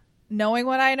 Yeah. knowing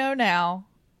what I know now,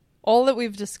 all that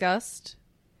we've discussed,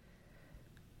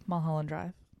 Mulholland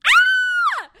Drive.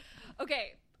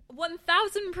 Okay,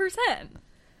 1,000%.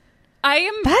 I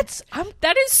am.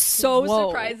 That is so Whoa.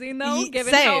 surprising, though,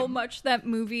 given Same. how much that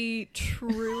movie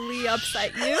truly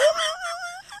upset you.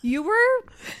 You were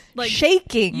like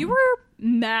shaking. You were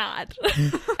mad,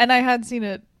 And I had seen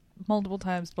it multiple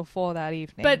times before that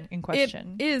evening. but in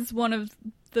question, it is one of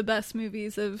the best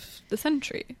movies of the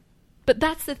century. But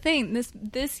that's the thing.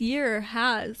 This year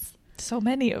has so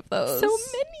many of those. so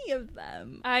many of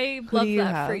them. I Who love do you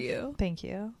that have? for you. Thank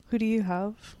you. Who do you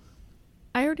have?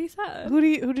 I already said. Who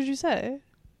did you say?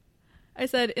 I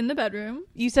said In the Bedroom.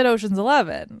 You said Ocean's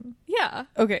 11. Yeah.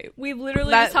 Okay. We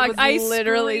literally That just talked. was I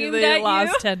literally screamed the at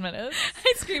last you. 10 minutes.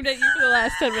 I screamed at you for the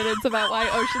last 10 minutes about why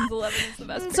Ocean's 11 is the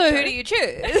best So picture. who do you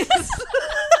choose?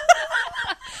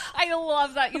 I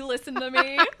love that you listen to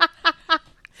me.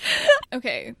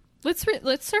 Okay,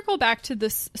 let's circle back to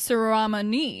this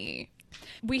ceremony.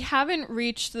 We haven't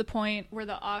reached the point where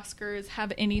the Oscars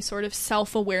have any sort of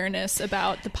self-awareness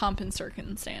about the pomp and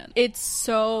circumstance. It's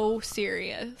so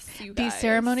serious, you guys. These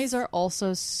ceremonies are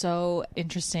also so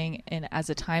interesting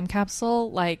as a time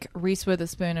capsule. Like Reese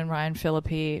Witherspoon and Ryan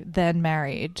Phillippe, then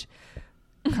married,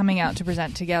 coming out to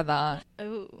present together.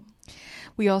 Oh.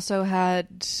 We also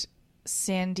had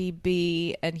Sandy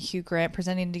B and Hugh Grant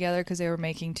presenting together because they were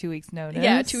making 2 weeks notice.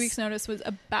 Yeah, 2 weeks notice was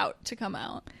about to come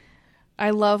out. I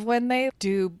love when they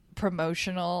do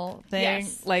promotional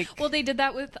things. Yes. Like, well, they did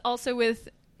that with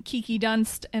Kiki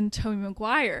Dunst and Tobey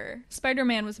Maguire.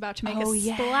 Spider-Man was about to make a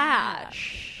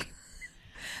splash.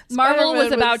 Marvel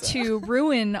was about to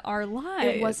ruin our lives.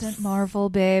 It wasn't Marvel,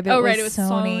 babe. It was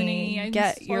Sony. I'm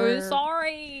Get so your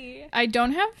sorry. I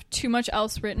don't have too much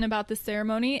else written about the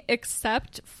ceremony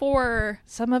except for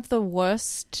some of the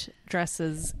worst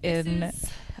dresses in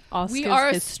Oscars we are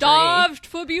history. starved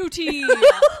for beauty.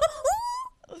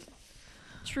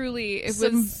 Truly, it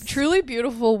was truly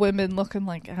beautiful women looking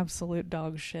like absolute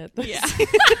dog shit. Yeah.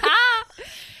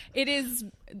 It is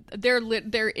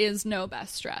there is no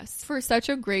best dress. For such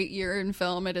a great year in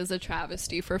film, it is a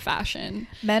travesty for fashion.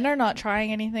 Men are not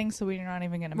trying anything, so we're not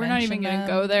even going to We're not even going to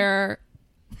go there.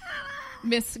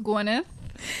 Miss Gwyneth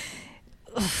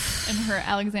and her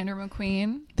Alexander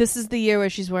McQueen. This is the year where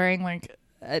she's wearing like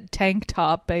a tank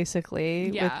top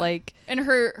basically with like and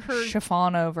her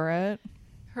chiffon over it.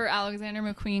 Her Alexander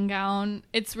McQueen gown.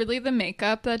 It's really the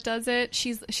makeup that does it.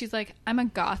 She's like, I'm a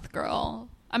goth girl.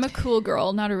 I'm a cool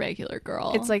girl, not a regular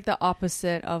girl. It's like the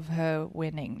opposite of her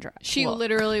winning dress. She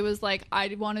literally was like,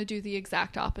 I want to do the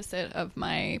exact opposite of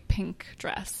my pink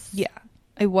dress. Yeah.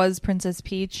 I was Princess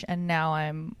Peach and now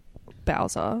I'm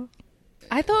Bowser.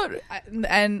 I thought,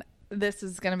 and this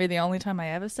is going to be the only time I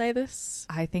ever say this,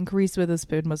 I think Reese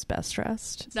Witherspoon was best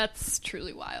dressed. That's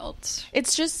truly wild.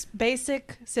 It's just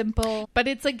basic, simple. But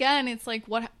it's like,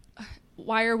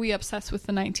 why are we obsessed with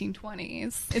the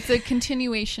 1920s? It's a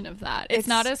continuation of that. It's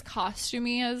not as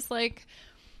costumey as like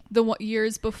the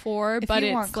years before, but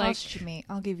it's want like costumey,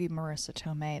 I'll give you Marissa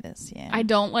Tomei this year. I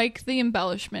don't like the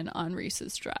embellishment on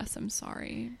Reese's dress. I'm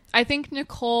sorry. I think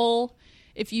Nicole,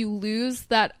 if you lose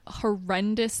that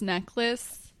horrendous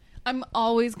necklace, I'm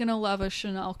always going to love a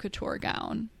Chanel couture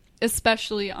gown,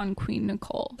 especially on Queen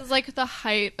Nicole. It was like the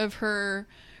height of her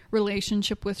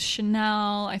relationship with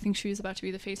Chanel. I think she was about to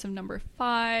be the face of Number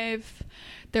 5.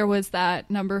 There was that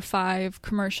Number 5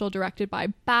 commercial directed by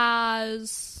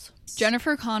Baz.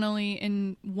 Jennifer Connelly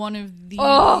in one of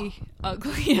the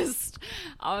ugliest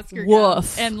Oscar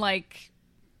gowns. And like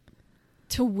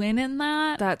to win in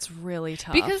that's really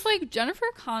tough. because like Jennifer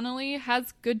Connelly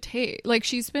has good taste. Like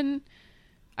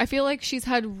I feel like she's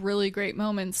had really great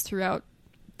moments throughout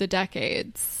the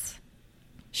decades.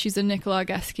 She's a Nicolas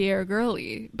Gasquier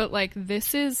girly, but like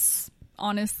this is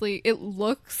honestly, it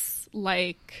looks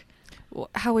like,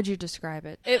 how would you describe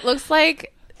it? It looks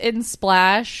like in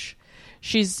Splash,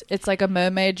 it's like a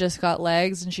mermaid just got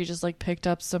legs and she just like picked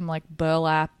up some like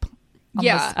burlap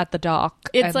at the dock.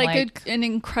 It's and an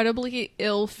incredibly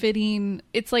ill-fitting,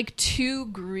 it's like too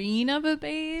green of a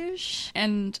beige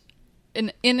and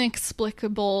an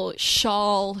inexplicable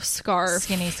shawl scarf.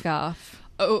 skinny scarf.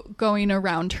 Going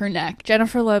around her neck.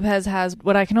 Jennifer Lopez has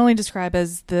what I can only describe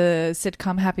as the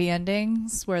sitcom happy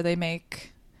endings where they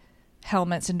make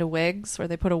helmets into wigs, where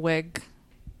they put a wig,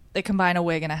 they combine a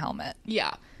wig and a helmet.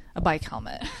 Yeah. A bike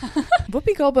helmet.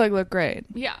 Whoopi Goldberg looked great.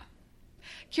 Yeah.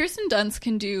 Kirsten Dunst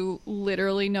can do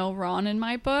literally no wrong in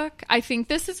my book. I think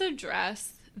this is a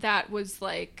dress that was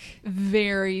like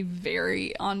very,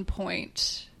 very on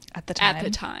point At the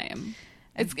time.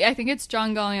 I think it's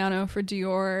John Galliano for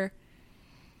Dior.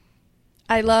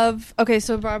 I love... Okay,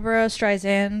 so Barbara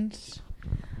Streisand,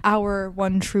 our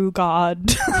one true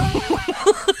god.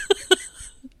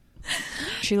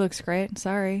 She looks great.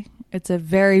 Sorry. It's a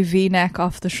very V-neck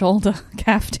off the shoulder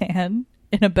caftan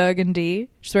in a burgundy.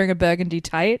 She's wearing a burgundy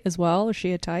tight as well. Is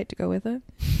she a tight to go with it?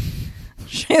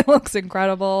 She looks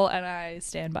incredible, and I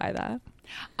stand by that.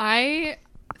 I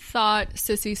thought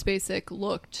Sissy Spacek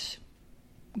looked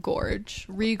gorge,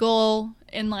 regal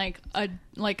in like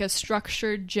a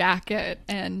structured jacket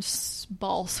and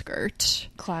ball skirt.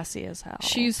 Classy as hell.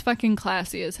 She's fucking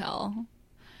classy as hell.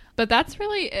 But that's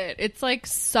really it. It's like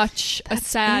such a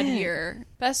sad year.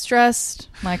 Best dressed,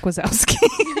 Mike Wazowski.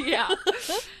 Yeah.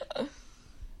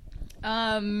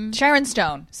 Sharon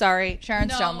Stone. Sorry, Sharon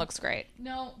Stone looks great.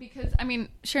 No, because I mean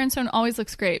Sharon Stone always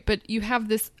looks great, but you have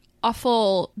this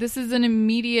awful. This is an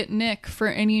immediate nick for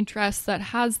any dress that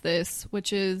has this,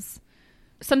 which is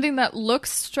something that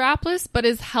looks strapless but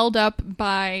is held up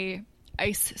by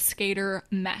ice skater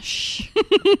mesh.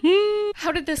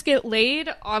 How did this get laid?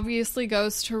 Obviously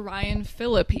goes to Ryan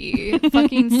Phillippe.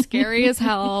 Fucking scary as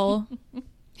hell.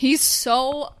 He's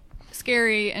so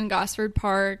scary in Gosford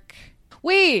Park.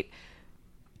 Wait,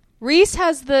 Reese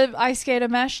has the ice skater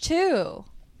mesh too.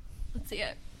 Let's see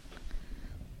it.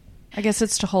 I guess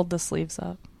it's to hold the sleeves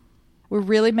up. We're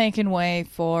really making way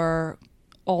for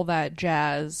all that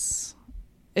jazz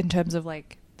in terms of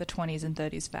like the 20s and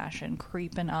 30s fashion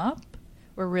creeping up.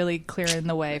 We're really clearing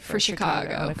the way for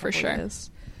Chicago in a for couple sure. years.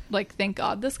 Like, thank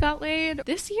God this got laid.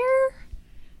 This year,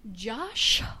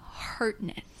 Josh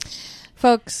Hartnett.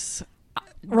 Folks,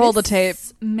 roll the tape.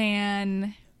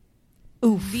 Man,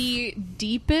 Oof. the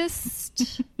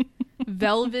deepest,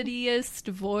 velvetiest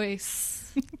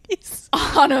voice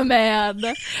on a man.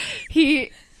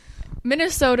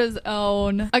 Minnesota's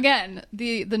own, again,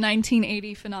 the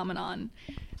 1980 phenomenon.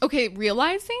 Okay,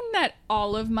 realizing that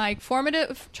all of my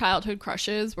formative childhood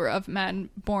crushes were of men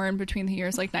born between the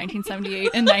years like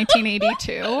 1978 and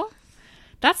 1982.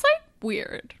 That's like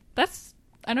weird.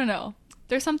 I don't know.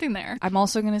 There's something there. I'm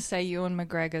also going to say Ewan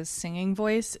McGregor's singing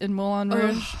voice in Moulin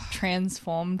Rouge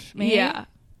transformed me. Yeah.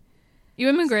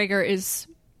 Ewan McGregor is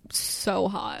so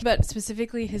hot. But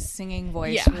specifically his singing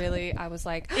voice, Yeah. really, I was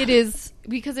like... It is,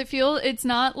 because it's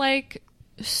not like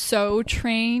so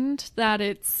trained that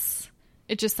it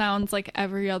just sounds like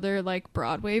every other like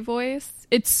Broadway voice.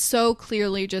 It's so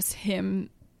clearly just him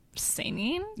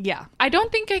singing. Yeah. I don't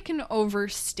think I can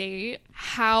overstate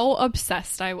how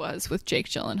obsessed I was with Jake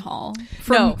Gyllenhaal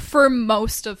for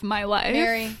most of my life.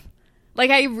 Mary.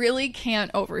 Like, I really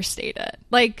can't overstate it.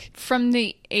 Like, from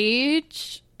the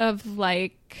age of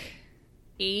like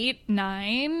 8,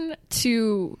 9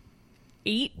 to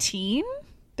 18.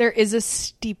 There is a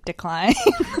steep decline.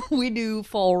 We do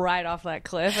fall right off that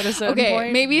cliff at a certain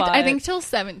point. Maybe but... I think till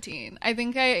 17. I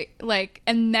think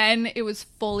and then it was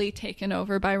fully taken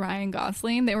over by Ryan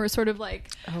Gosling. They were sort of like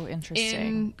interesting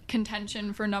in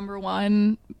contention for number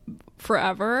 1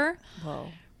 forever. Whoa.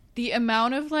 The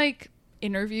amount of like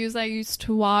interviews I used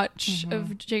to watch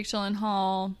of Jake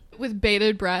Gyllenhaal with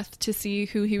bated breath to see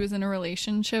who he was in a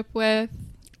relationship with,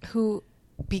 who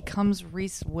becomes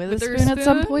Reese Witherspoon at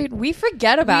some point. We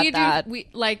forget about that.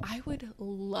 I would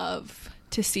love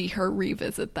to see her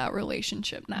revisit that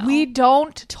relationship now. We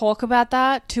don't talk about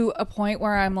that to a point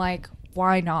where I'm like,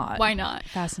 why not? Why not?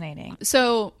 Fascinating.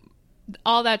 So,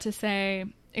 all that to say,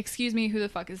 excuse me, who the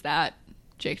fuck is that?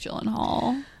 Jake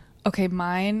Gyllenhaal. Okay,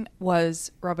 mine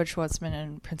was Robert Schwartzman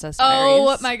and Princess Diaries.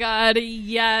 Oh my god,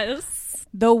 yes.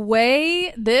 The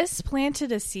way this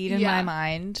planted a seed in my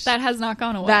mind. That has not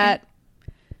gone away. That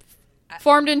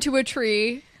formed into a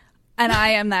tree. And I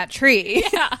am that tree.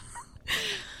 Yeah.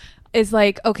 Is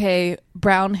like, okay,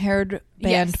 brown-haired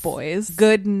band boys.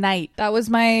 Good night. That was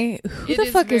my... Who the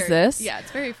fuck is this? Yeah,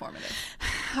 it's very formative.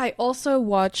 I also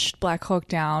watched Black Hawk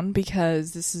Down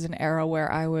because this is an era where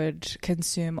I would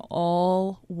consume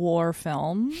all war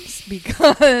films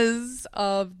because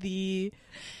of the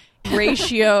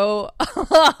ratio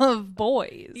of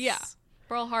boys. Yeah.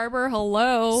 Pearl Harbor,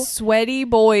 hello. Sweaty,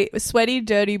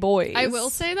 dirty boys. I will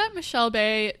say that Michelle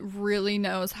Bay really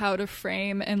knows how to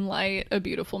frame and light a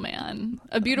beautiful man,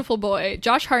 a beautiful boy.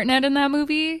 Josh Hartnett in that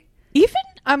movie. Even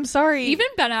Ben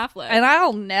Affleck. And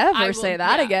I'll never say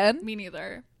that yeah, again. Me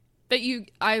neither. But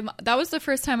that was the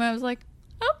first time I was like,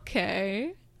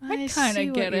 okay, I kind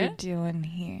of get it. You're doing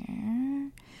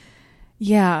here.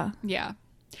 Yeah. Yeah.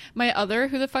 My other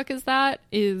who the fuck is that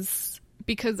is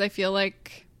because I feel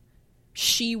like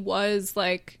she was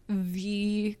like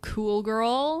the cool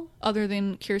girl other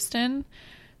than Kirsten.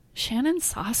 Shannon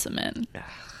Sossaman.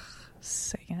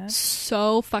 Sing it.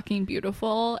 So fucking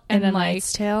beautiful. And And A like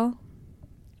Knight's Tale.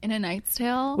 In A Knight's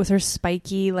Tale. With her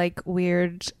spiky, like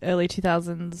weird early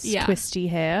 2000s Yeah. twisty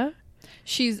hair.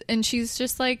 She's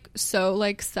just like so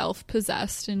like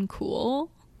self-possessed and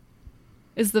cool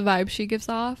is the vibe she gives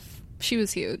off. She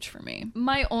was huge for me.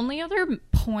 My only other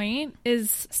point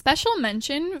is special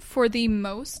mention for the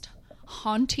most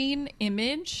haunting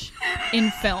image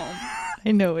in film.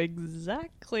 I know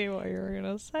exactly what you're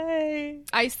gonna say.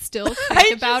 I still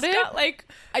think about it. Got, like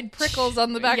prickles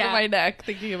on the back of my neck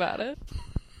thinking about it.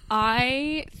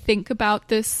 I think about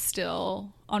this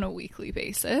still on a weekly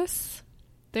basis.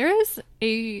 There is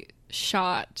a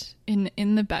shot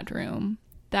in the bedroom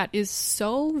that is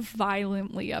so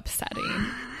violently upsetting.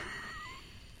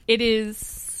 It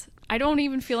is. I don't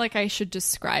even feel like I should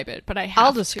describe it, but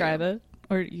I'll describe it,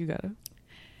 or you got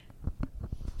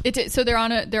it. So they're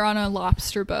on a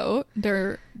lobster boat.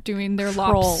 They're doing their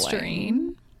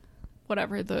lobstering.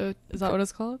 Whatever is that what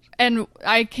it's called? And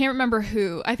I can't remember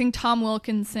who. I think Tom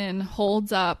Wilkinson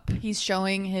holds up. He's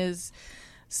showing his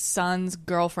son's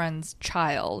girlfriend's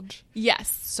child.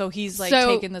 Yes. So he's like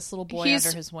taking this little boy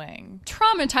under his wing,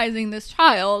 traumatizing this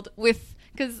child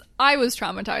because I was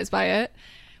traumatized by it.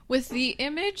 With the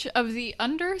image of the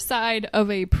underside of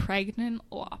a pregnant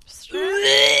lobster.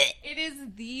 It is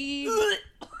the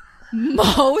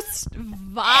most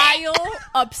vile,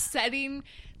 upsetting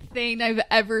thing I've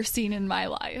ever seen in my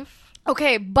life.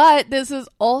 Okay, but this is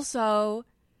also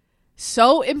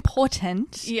so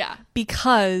important. Yeah.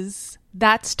 Because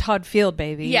that's Todd Field,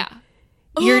 baby. Yeah.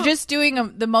 You're just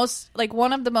doing the most, like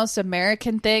one of the most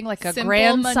American thing, like a simple,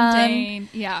 grandson. mundane.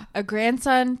 Yeah. A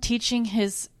grandson teaching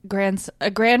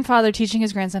a grandfather teaching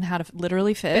his grandson how to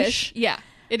literally fish. Yeah.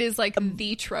 It is like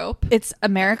the trope. It's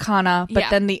Americana, but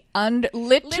then the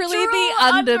literally the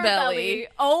underbelly.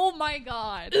 Oh my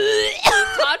god.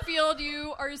 Todd Field,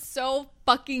 you are so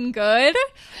fucking good.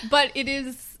 But it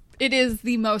is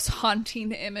the most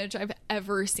haunting image I've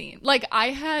ever seen. Like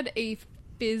I had a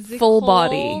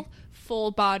physical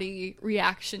full body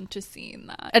reaction to seeing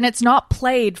that. And it's not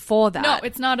played for that. No,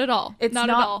 it's not at all. It's not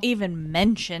at all. even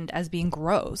mentioned as being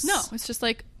gross. No, it's just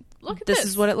like, look at this. This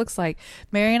is what it looks like.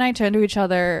 Mary and I turned to each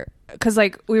other because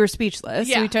like we were speechless.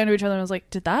 Yeah. So we turned to each other and was like,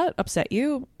 did that upset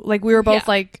you? Like we were both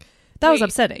like, that was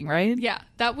upsetting, right? Yeah,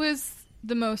 that was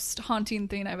the most haunting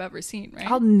thing I've ever seen,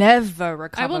 right? I'll never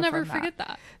recover. I will never from forget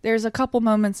that. There's a couple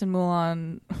moments in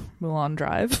Moulin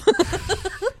Drive.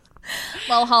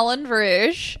 Mulholland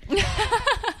Rouge.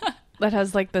 That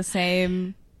has like the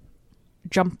same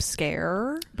jump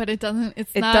scare, but it doesn't. It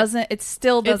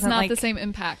still doesn't. It's not like, the same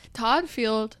impact. Todd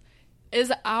Field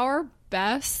is our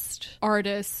best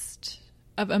artist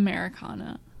of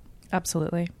Americana.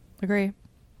 Absolutely agree.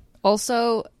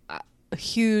 Also, a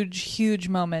huge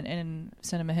moment in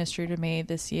cinema history to me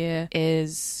this year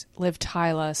is Liv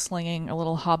Tyler slinging a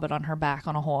little hobbit on her back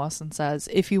on a horse and says,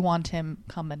 "If you want him,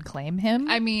 come and claim him."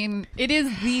 I mean, it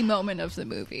is the moment of the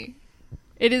movie.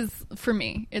 It is, for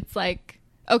me. It's like,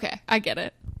 okay, I get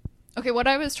it. Okay, what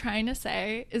I was trying to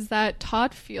say is that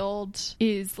Todd Field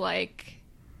is like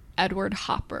Edward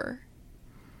Hopper.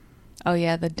 Oh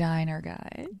yeah, the diner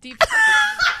guy.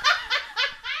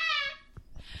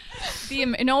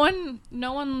 No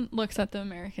one looks at the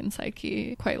American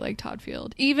psyche quite like Todd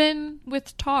Field. Even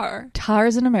with Tar.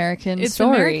 Tar's an American story. It's an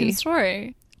American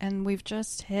story. And we've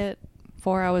just hit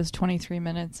 4 hours, 23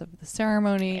 minutes of the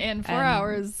ceremony. And 4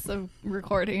 hours of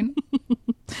recording.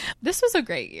 This was a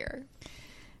great year.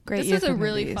 This was a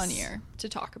really fun year to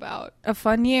talk about. A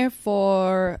fun year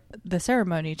for the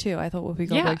ceremony, too. I thought Whoopi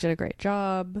Goldberg did a great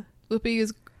job. Whoopi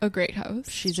is a great host.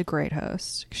 She's a great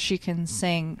host. She can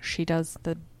sing. She does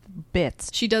the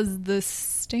bits. She does the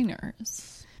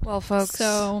stingers. Well, folks.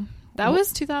 So that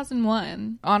was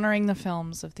 2001. Honoring the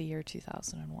films of the year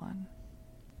 2001.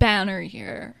 Banner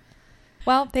year.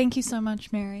 Well, thank you so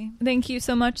much, Mary. Thank you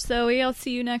so much, Zoe. I'll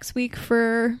see you next week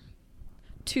for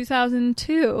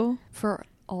 2002. For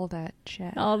all that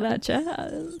jazz. All that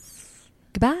jazz.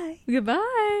 Goodbye.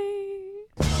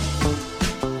 Goodbye.